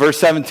have verse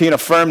 17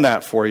 affirm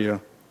that for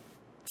you.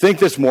 Think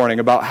this morning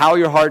about how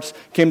your hearts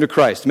came to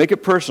Christ. Make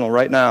it personal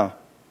right now.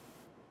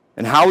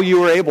 And how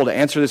you were able to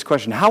answer this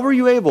question. How were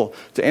you able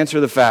to answer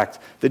the fact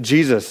that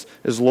Jesus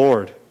is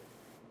Lord?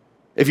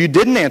 If you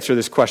didn't answer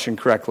this question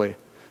correctly,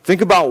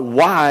 think about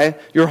why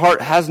your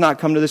heart has not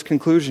come to this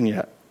conclusion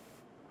yet.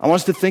 I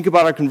want us to think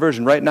about our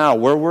conversion right now.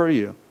 Where were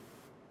you?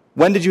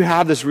 When did you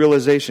have this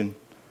realization?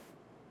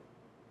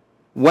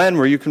 When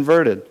were you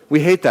converted? We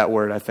hate that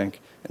word, I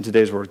think, in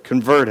today's word,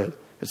 converted.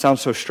 It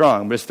sounds so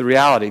strong, but it's the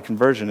reality,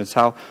 conversion. It's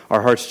how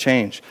our hearts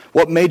change.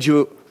 What made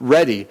you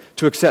ready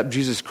to accept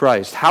Jesus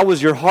Christ? How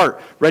was your heart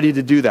ready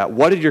to do that?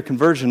 What did your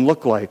conversion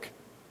look like?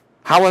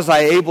 How was I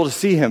able to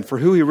see him for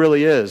who he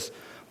really is?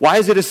 Why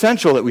is it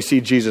essential that we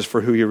see Jesus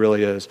for who he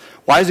really is?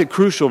 Why is it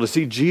crucial to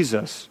see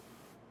Jesus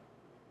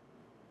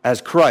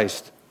as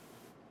Christ?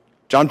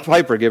 John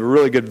Piper gave a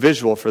really good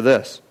visual for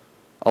this.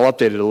 I'll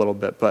update it a little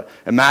bit, but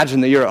imagine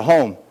that you're at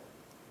home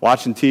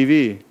watching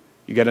TV.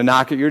 You get a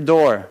knock at your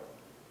door.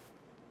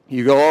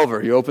 You go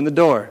over, you open the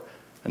door,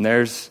 and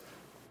there's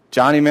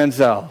Johnny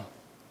Manziel.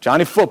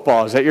 Johnny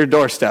Football is at your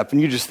doorstep,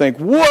 and you just think,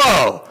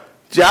 whoa,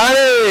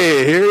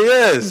 Johnny, here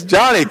he is.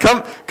 Johnny,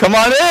 come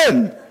on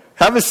in.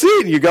 Have a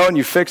seat. You go and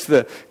you fix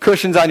the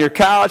cushions on your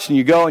couch, and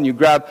you go and you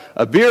grab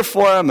a beer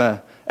for him,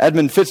 a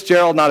Edmund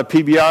Fitzgerald, not a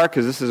PBR,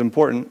 because this is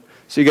important.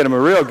 So you get him a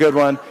real good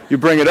one. You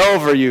bring it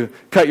over, you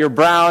cut your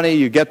brownie,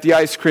 you get the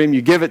ice cream,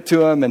 you give it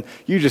to him, and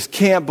you just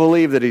can't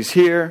believe that he's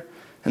here.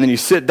 And then you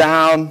sit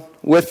down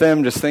with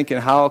him, just thinking,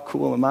 how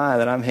cool am I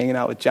that I'm hanging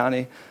out with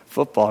Johnny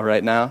Football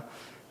right now?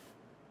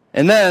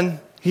 And then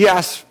he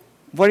asks,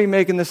 what are you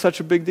making this such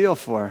a big deal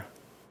for? And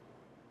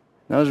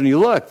that was when you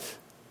looked,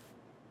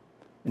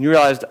 and you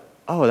realized,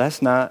 oh,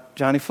 that's not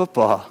Johnny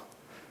Football.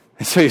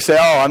 And so you say,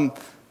 oh,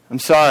 I'm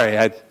sorry,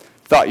 I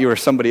thought you were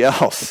somebody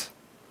else.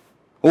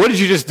 Well, what did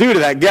you just do to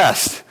that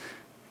guest?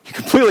 You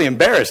completely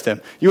embarrassed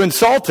him. You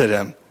insulted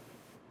him.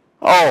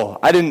 Oh,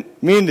 I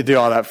didn't mean to do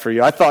all that for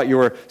you. I thought you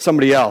were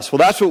somebody else. Well,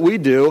 that's what we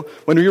do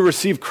when we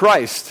receive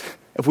Christ,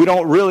 if we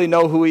don't really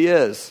know who he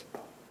is.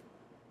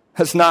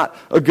 That's not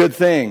a good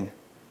thing.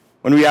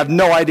 When we have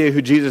no idea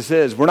who Jesus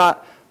is, we're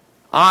not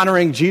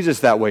honoring Jesus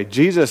that way.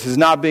 Jesus is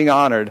not being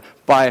honored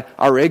by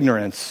our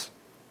ignorance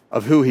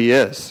of who he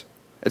is.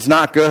 It's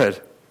not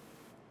good.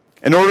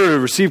 In order to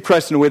receive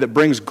Christ in a way that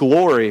brings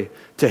glory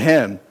to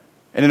him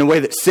and in a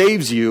way that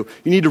saves you,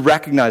 you need to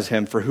recognize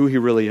him for who he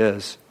really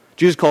is.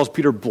 Jesus calls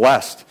Peter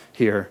blessed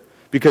here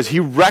because he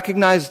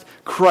recognized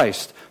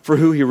Christ for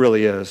who he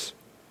really is.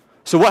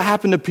 So what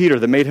happened to Peter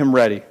that made him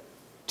ready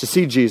to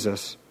see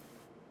Jesus?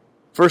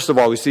 First of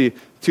all, we see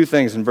two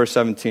things in verse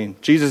 17.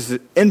 Jesus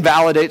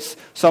invalidates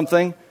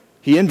something.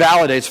 He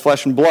invalidates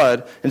flesh and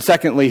blood. And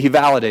secondly, he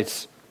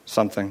validates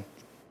something.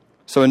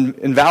 So in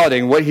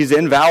invalidating, what he's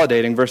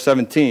invalidating, verse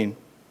 17,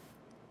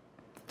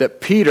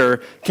 that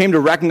Peter came to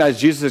recognize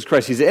Jesus as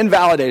Christ. He's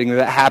invalidating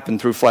that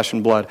happened through flesh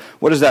and blood.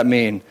 What does that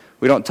mean?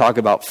 We don't talk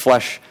about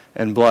flesh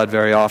and blood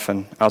very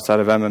often outside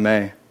of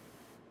MMA.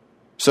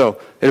 So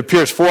it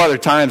appears 4 other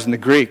times in the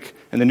Greek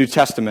in the New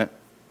Testament.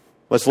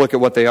 Let's look at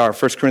what they are.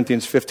 1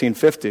 Corinthians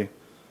 15:50.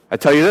 I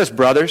tell you this,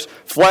 brothers,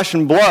 flesh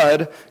and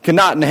blood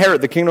cannot inherit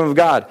the kingdom of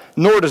God,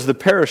 nor does the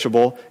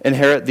perishable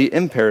inherit the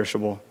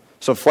imperishable.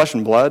 So flesh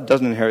and blood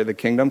doesn't inherit the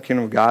kingdom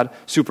of God,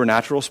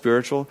 supernatural,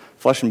 spiritual,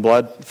 flesh and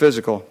blood,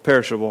 physical,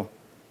 perishable.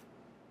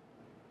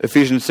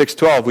 Ephesians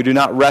 6:12, we do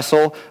not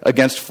wrestle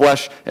against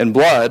flesh and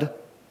blood,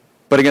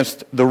 but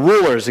against the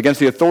rulers, against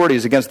the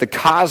authorities, against the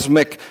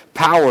cosmic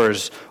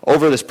powers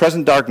over this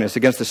present darkness,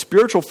 against the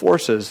spiritual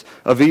forces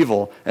of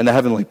evil in the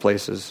heavenly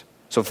places.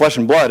 So flesh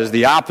and blood is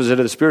the opposite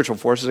of the spiritual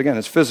forces. Again,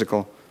 it's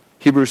physical.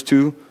 Hebrews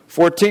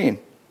 2:14.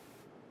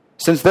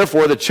 Since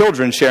therefore the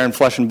children share in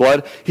flesh and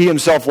blood, he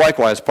himself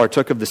likewise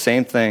partook of the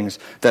same things,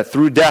 that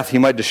through death he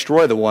might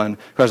destroy the one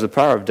who has the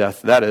power of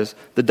death, that is,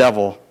 the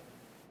devil.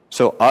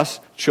 So us,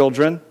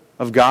 children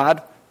of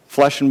God,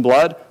 flesh and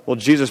blood, well,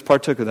 Jesus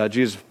partook of that.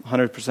 Jesus,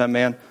 100%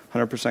 man,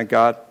 100%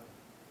 God.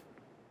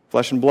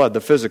 Flesh and blood,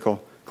 the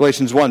physical.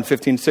 Galatians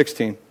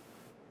 1:15-16.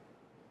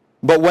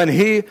 But when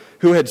he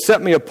who had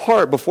set me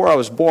apart before I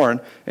was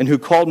born, and who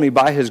called me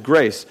by his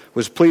grace,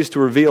 was pleased to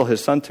reveal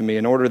his Son to me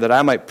in order that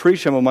I might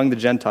preach him among the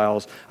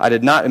Gentiles, I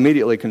did not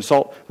immediately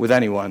consult with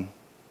anyone.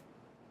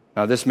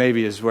 Now this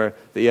maybe is where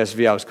the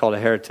ESV, I was called a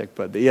heretic,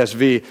 but the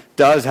ESV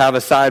does have a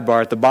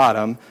sidebar at the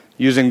bottom,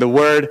 using the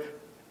word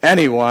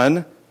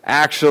anyone,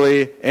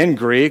 actually in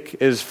Greek,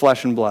 is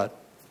flesh and blood.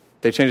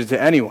 They changed it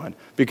to anyone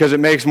because it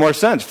makes more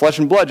sense. Flesh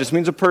and blood just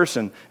means a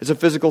person. It's a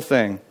physical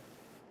thing.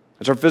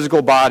 It's our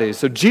physical bodies.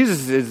 So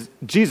Jesus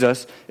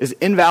is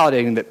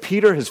invalidating that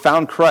Peter has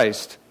found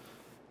Christ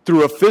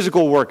through a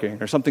physical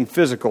working or something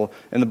physical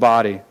in the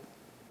body.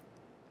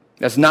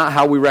 That's not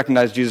how we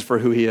recognize Jesus for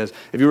who he is.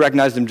 If you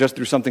recognized him just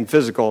through something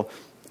physical,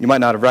 you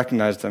might not have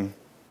recognized him.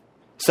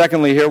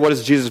 Secondly, here, what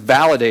is Jesus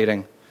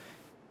validating?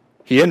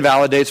 He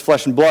invalidates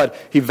flesh and blood.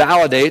 He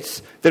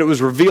validates that it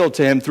was revealed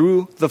to him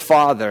through the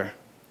Father.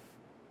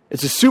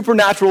 It's a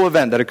supernatural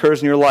event that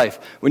occurs in your life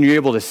when you're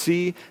able to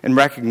see and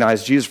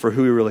recognize Jesus for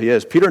who he really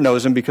is. Peter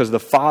knows him because the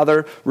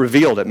Father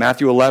revealed it.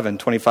 Matthew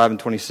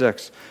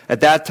 11:25-26.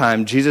 At that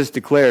time, Jesus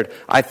declared,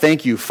 I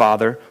thank you,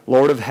 Father,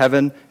 Lord of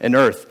heaven and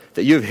earth,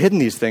 that you have hidden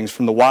these things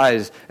from the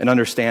wise and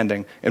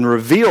understanding and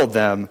revealed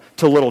them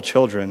to little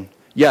children.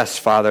 Yes,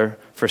 Father,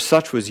 for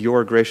such was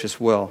your gracious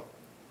will.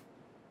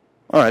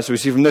 All right, so we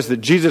see from this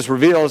that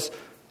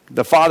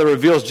the Father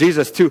reveals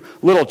Jesus to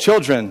little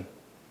children.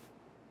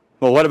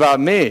 Well, what about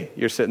me?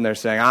 You're sitting there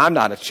saying, I'm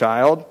not a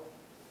child.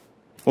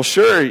 Well,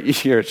 sure,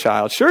 you're a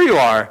child. Sure you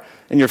are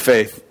in your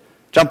faith.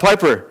 John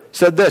Piper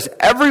said this,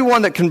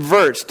 everyone that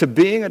converts to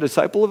being a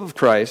disciple of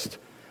Christ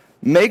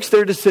makes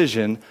their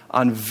decision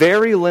on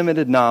very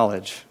limited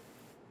knowledge.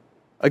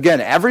 Again,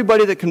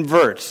 everybody that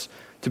converts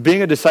to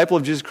being a disciple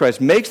of Jesus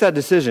Christ makes that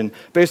decision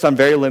based on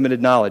very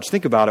limited knowledge.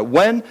 Think about it.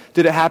 When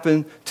did it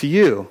happen to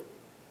you?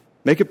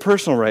 Make it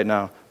personal right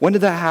now. When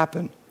did that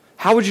happen?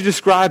 How would you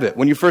describe it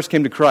when you first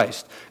came to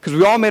Christ? Because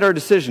we all made our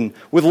decision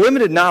with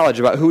limited knowledge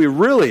about who he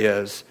really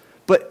is,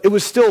 but it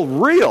was still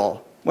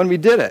real when we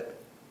did it.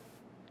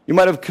 You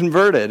might have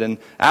converted, and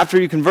after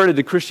you converted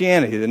to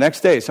Christianity, the next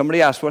day somebody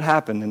asked what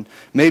happened, and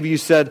maybe you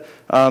said,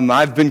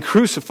 I've been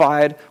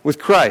crucified with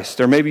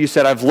Christ, or maybe you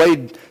said, I've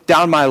laid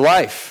down my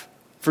life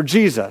for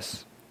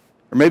Jesus,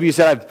 or maybe you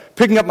said, I'm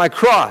picking up my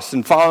cross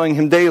and following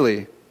him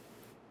daily.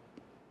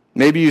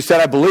 Maybe you said,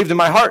 I believed in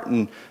my heart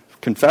and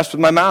confessed with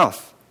my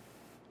mouth.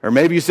 Or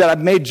maybe you said,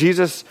 I've made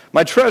Jesus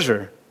my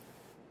treasure.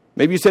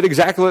 Maybe you said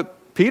exactly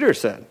what Peter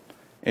said.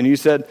 And you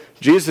said,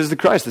 Jesus is the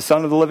Christ, the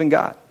Son of the living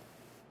God.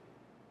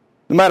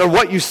 No matter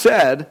what you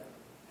said,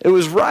 it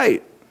was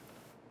right.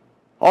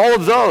 All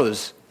of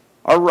those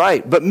are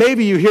right. But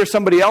maybe you hear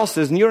somebody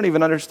else's and you don't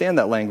even understand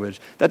that language.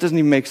 That doesn't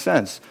even make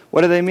sense.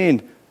 What do they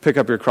mean, pick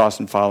up your cross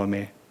and follow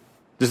me?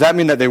 Does that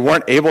mean that they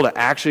weren't able to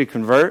actually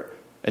convert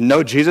and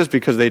know Jesus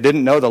because they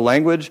didn't know the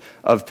language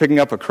of picking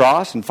up a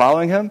cross and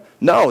following him?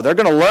 No, they're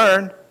going to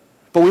learn.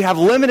 But we have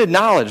limited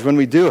knowledge when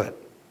we do it.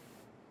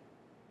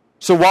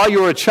 So while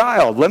you're a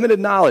child, limited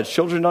knowledge,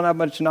 children don't have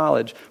much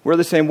knowledge. We're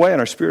the same way in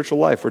our spiritual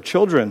life. We're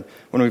children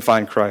when we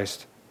find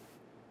Christ.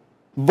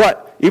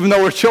 But even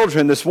though we're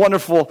children, this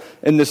wonderful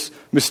and this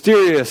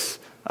mysterious,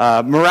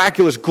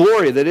 miraculous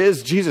glory that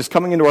is Jesus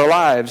coming into our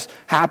lives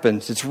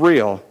happens. It's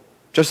real,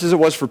 just as it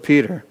was for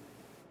Peter.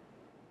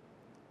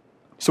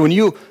 So when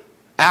you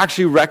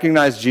actually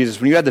recognize Jesus,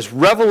 when you had this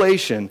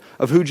revelation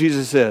of who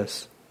Jesus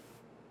is,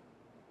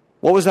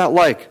 what was that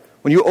like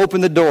when you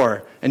opened the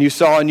door and you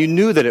saw and you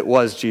knew that it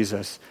was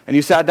Jesus and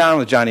you sat down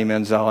with Johnny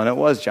Manziel and it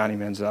was Johnny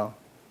Manziel?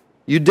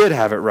 You did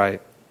have it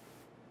right.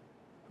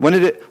 When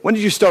did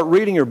you start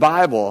reading your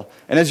Bible?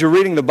 And as you're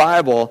reading the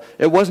Bible,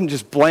 it wasn't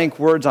just blank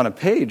words on a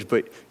page,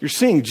 but you're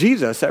seeing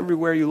Jesus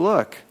everywhere you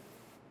look.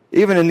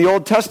 Even in the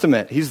Old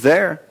Testament, he's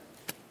there.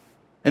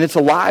 And it's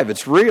alive,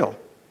 it's real.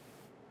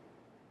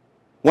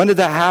 When did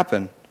that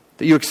happen?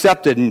 That you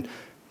accepted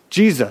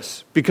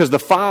Jesus because the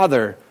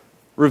Father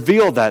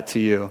revealed that to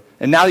you.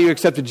 And now that you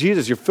accepted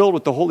Jesus, you're filled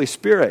with the Holy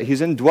Spirit.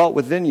 He's indwelt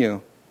within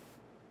you.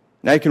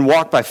 Now you can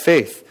walk by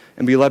faith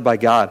and be led by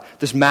God.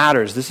 This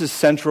matters. This is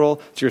central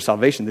to your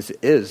salvation. This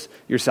is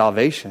your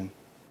salvation.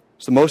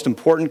 It's the most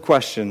important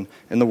question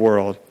in the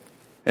world.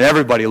 And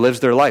everybody lives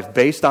their life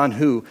based on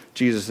who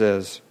Jesus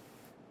is.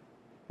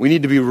 We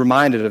need to be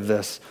reminded of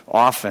this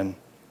often,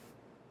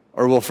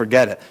 or we'll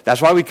forget it.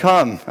 That's why we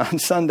come on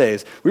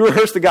Sundays. We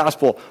rehearse the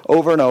gospel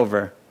over and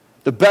over.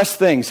 The best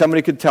thing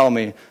somebody could tell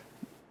me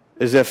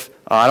is if,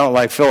 I don't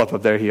like Philip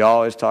up there. He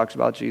always talks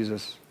about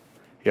Jesus.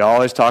 He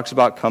always talks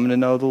about coming to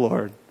know the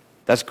Lord.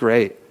 That's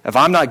great. If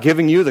I'm not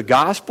giving you the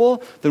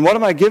gospel, then what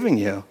am I giving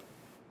you?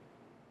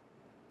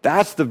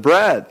 That's the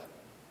bread.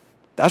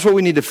 That's what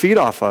we need to feed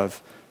off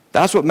of.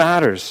 That's what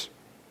matters.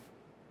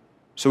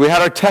 So we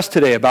had our test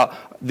today about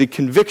the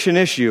conviction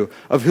issue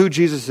of who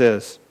Jesus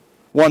is.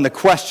 One, the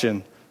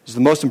question is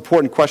the most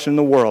important question in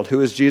the world.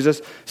 Who is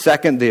Jesus?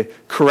 Second, the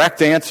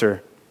correct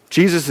answer.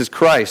 Jesus is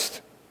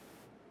Christ.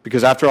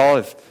 Because after all,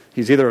 if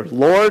he's either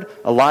Lord,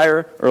 a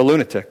liar, or a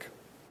lunatic.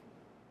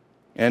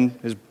 And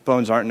his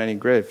bones aren't in any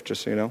grave,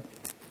 just so you know.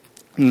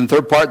 And the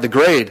third part, the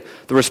grade,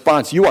 the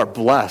response. You are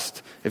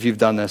blessed if you've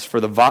done this, for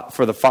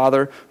the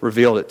Father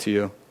revealed it to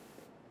you.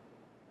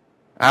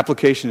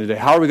 Application today.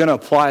 How are we going to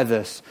apply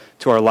this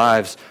to our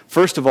lives?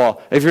 First of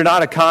all, if you're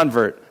not a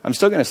convert, I'm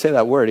still going to say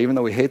that word, even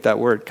though we hate that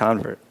word,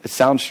 convert. It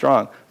sounds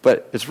strong,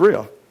 but it's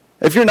real.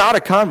 If you're not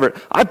a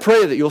convert, I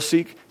pray that you'll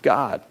seek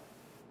God.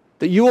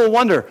 That you will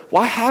wonder,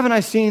 why haven't I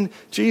seen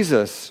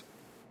Jesus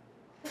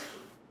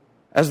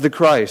as the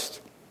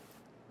Christ?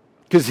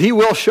 Because he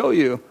will show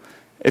you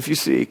if you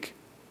seek.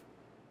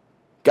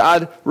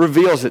 God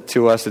reveals it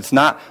to us. It's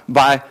not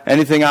by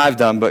anything I've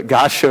done, but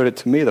God showed it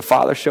to me. The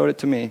Father showed it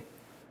to me.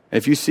 And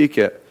if you seek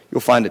it, you'll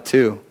find it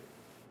too.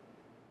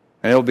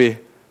 And it'll be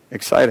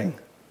exciting.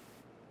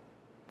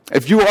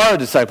 If you are a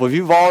disciple, if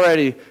you've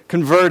already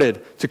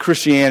converted to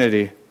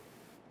Christianity,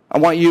 I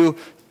want you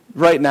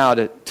right now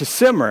to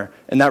simmer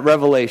in that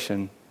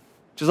revelation.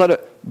 Just let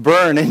it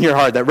burn in your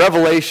heart, that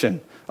revelation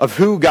of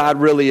who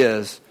God really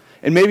is.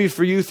 And maybe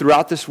for you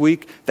throughout this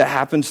week, that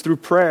happens through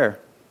prayer.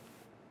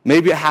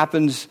 Maybe it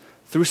happens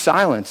through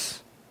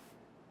silence,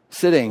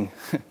 sitting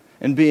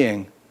and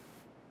being.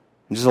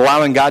 And just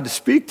allowing God to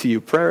speak to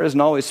you. Prayer isn't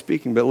always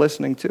speaking, but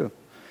listening too.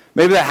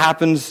 Maybe that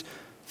happens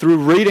through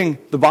reading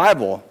the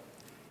Bible.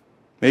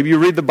 Maybe you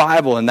read the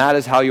Bible and that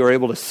is how you're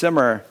able to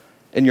simmer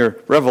in your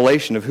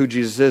revelation of who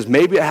Jesus is.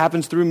 Maybe it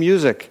happens through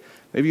music.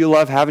 Maybe you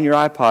love having your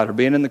iPod or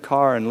being in the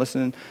car and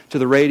listening to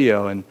the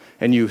radio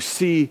and you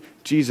see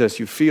Jesus,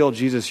 you feel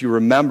Jesus, you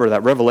remember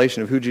that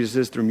revelation of who Jesus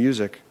is through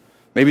music.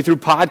 Maybe through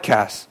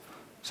podcasts.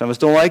 Some of us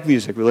don't like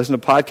music. We listen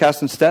to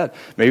podcasts instead.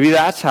 Maybe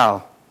that's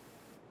how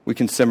we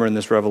can simmer in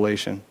this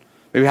revelation.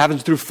 Maybe it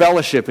happens through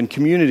fellowship and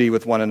community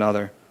with one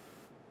another.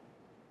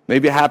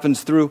 Maybe it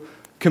happens through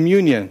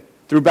communion,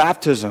 through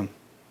baptism.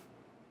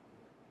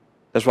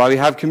 That's why we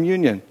have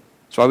communion.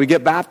 That's why we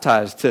get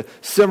baptized, to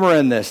simmer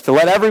in this, to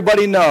let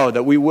everybody know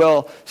that we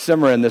will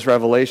simmer in this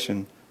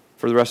revelation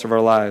for the rest of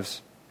our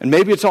lives. And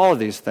maybe it's all of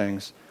these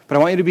things, but I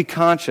want you to be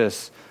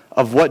conscious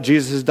of what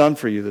Jesus has done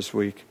for you this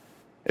week,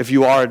 if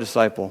you are a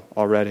disciple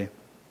already.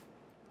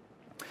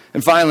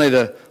 And finally,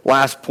 the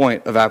last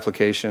point of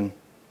application.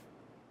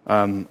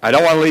 I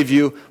don't want to leave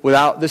you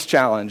without this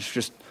challenge.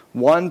 Just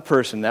one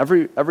person,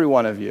 every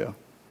one of you.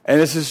 And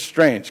this is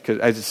strange because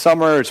it's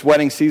summer, it's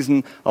wedding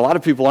season. A lot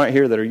of people aren't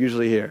here that are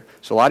usually here.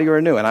 So a lot of you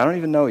are new, and I don't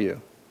even know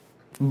you.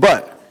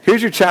 But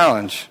here's your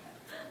challenge.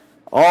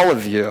 All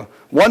of you.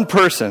 One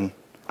person.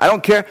 I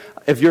don't care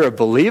if you're a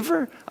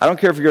believer. I don't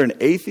care if you're an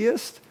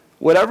atheist.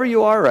 Whatever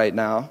you are right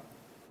now,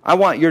 I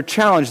want your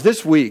challenge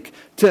this week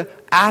to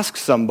ask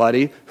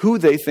somebody who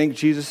they think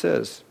Jesus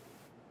is.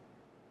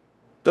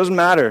 Doesn't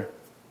matter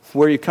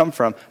where you come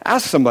from.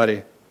 Ask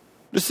somebody.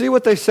 Just see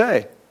what they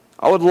say.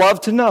 I would love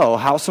to know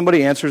how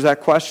somebody answers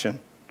that question.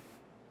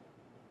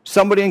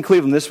 Somebody in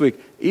Cleveland this week,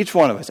 each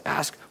one of us,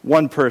 ask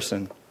one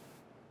person.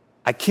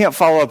 I can't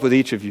follow up with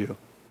each of you.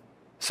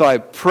 So I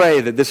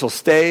pray that this will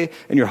stay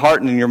in your heart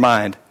and in your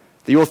mind,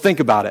 that you will think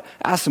about it.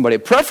 Ask somebody,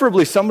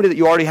 preferably somebody that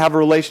you already have a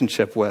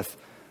relationship with,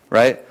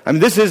 right? I mean,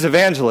 this is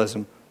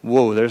evangelism.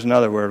 Whoa, there's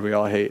another word we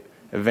all hate.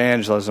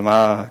 Evangelism.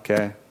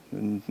 Okay.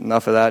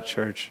 Enough of that,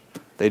 church.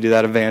 They do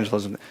that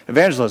evangelism.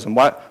 Evangelism,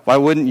 why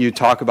wouldn't you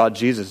talk about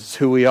Jesus? It's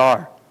who we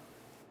are.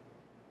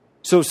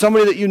 So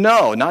somebody that you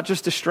know, not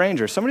just a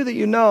stranger, somebody that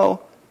you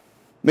know,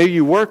 maybe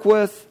you work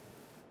with,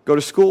 go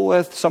to school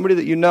with, somebody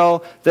that you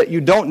know that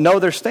you don't know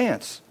their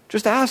stance.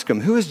 Just ask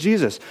them, who is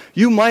Jesus?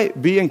 You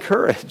might be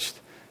encouraged.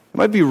 It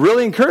might be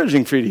really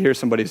encouraging for you to hear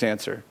somebody's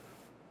answer.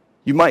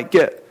 You might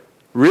get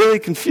really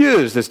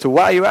confused as to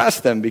why you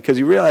asked them because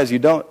you realize you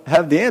don't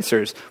have the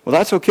answers. Well,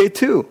 that's okay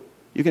too.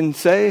 You can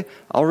say,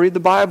 I'll read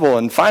the Bible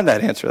and find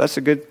that answer. That's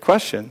a good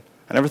question.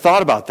 I never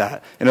thought about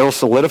that. And it'll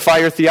solidify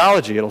your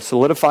theology. It'll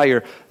solidify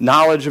your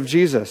knowledge of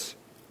Jesus.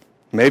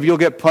 Maybe you'll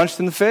get punched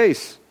in the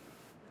face.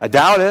 I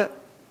doubt it.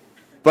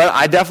 But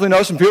I definitely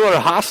know some people that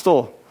are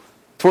hostile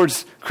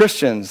towards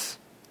Christians.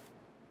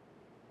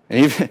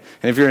 And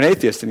if you're an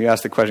atheist and you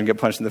ask the question, get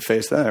punched in the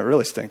face, then it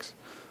really stinks.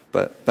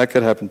 But that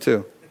could happen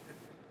too.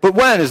 But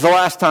when is the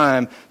last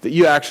time that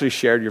you actually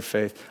shared your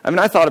faith? I mean,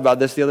 I thought about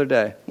this the other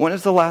day. When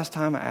is the last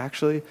time I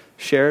actually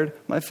shared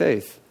my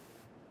faith?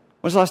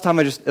 When's the last time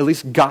I just at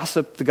least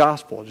gossiped the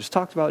gospel, just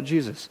talked about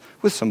Jesus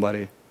with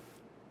somebody?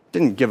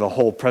 Didn't give a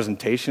whole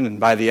presentation and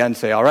by the end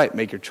say, all right,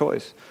 make your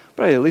choice.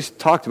 But I at least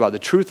talked about the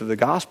truth of the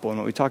gospel and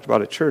what we talked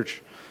about at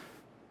church.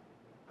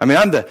 I mean,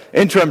 I'm the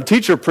interim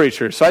teacher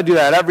preacher, so I do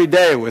that every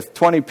day with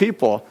 20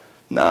 people.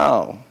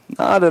 No,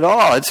 Not at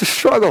all. It's a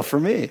struggle for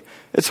me.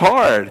 It's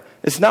hard.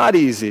 It's not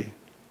easy.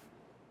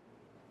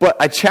 But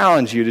I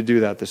challenge you to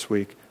do that this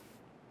week.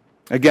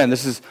 Again,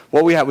 this is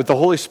what we have with the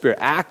Holy Spirit.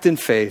 Act in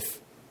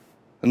faith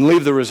and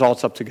leave the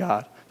results up to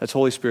God. That's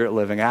Holy Spirit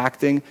living.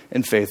 Acting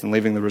in faith and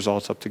leaving the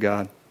results up to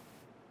God.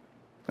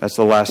 That's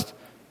the last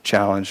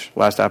challenge,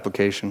 last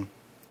application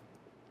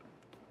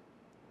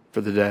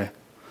for the day.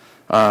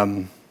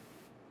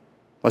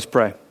 Let's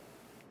pray.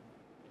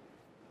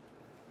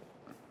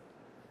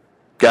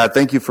 God,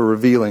 thank you for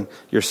revealing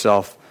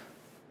yourself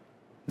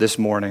this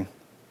morning.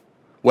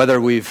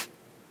 Whether we've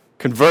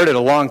converted a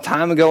long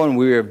time ago and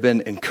we have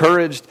been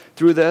encouraged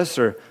through this,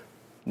 or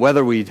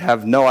whether we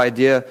have no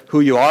idea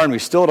who you are and we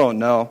still don't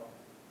know,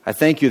 I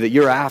thank you that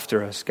you're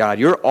after us, God.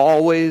 You're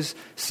always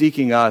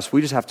seeking us. We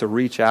just have to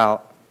reach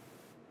out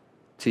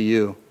to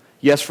you.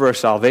 Yes, for our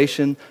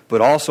salvation, but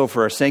also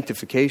for our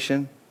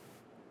sanctification.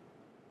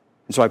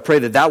 And so I pray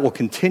that that will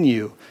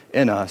continue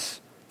in us,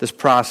 this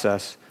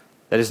process.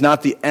 That is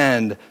not the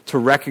end to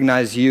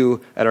recognize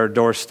you at our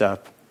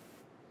doorstep,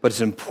 but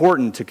it's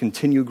important to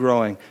continue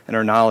growing in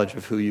our knowledge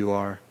of who you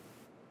are.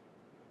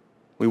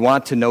 We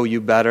want to know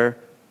you better,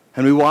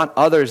 and we want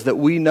others that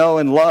we know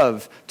and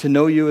love to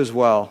know you as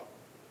well.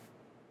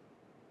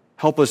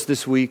 Help us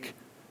this week,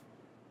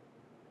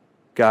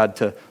 God,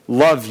 to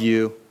love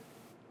you,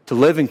 to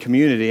live in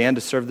community, and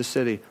to serve the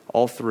city.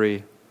 All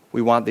three.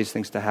 We want these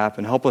things to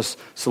happen. Help us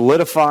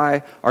solidify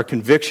our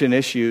conviction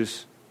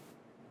issues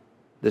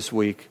this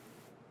week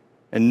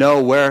and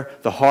know where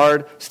the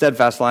hard,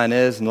 steadfast line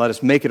is, and let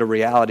us make it a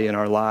reality in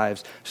our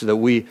lives so that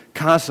we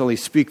constantly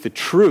speak the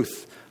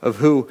truth of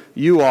who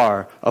you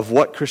are, of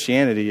what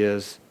Christianity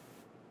is.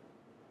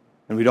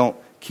 And we don't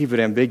keep it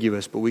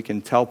ambiguous, but we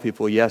can tell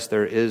people, yes,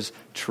 there is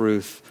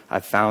truth.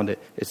 I found it.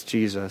 It's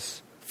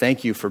Jesus.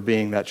 Thank you for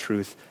being that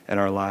truth in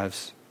our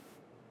lives.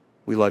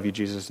 We love you,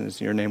 Jesus, and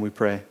it's in your name we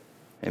pray.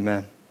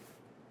 Amen.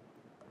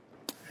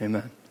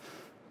 Amen.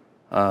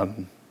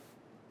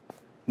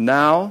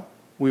 Now,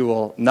 we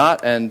will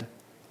not end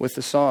with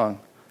the song,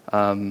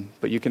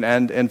 but you can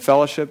end in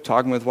fellowship,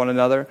 talking with one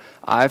another.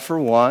 I, for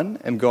one,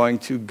 am going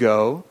to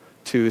go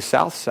to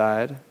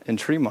Southside in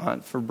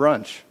Tremont for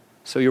brunch,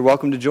 so you're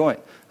welcome to join.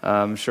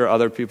 I'm sure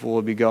other people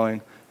will be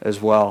going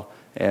as well,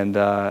 and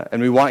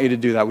we want you to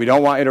do that. We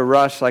don't want you to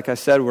rush. Like I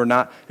said, we're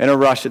not in a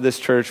rush at this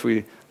church.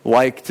 We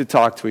like to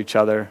talk to each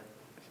other.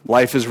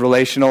 Life is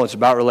relational. It's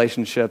about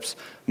relationships.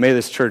 May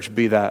this church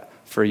be that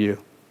for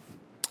you.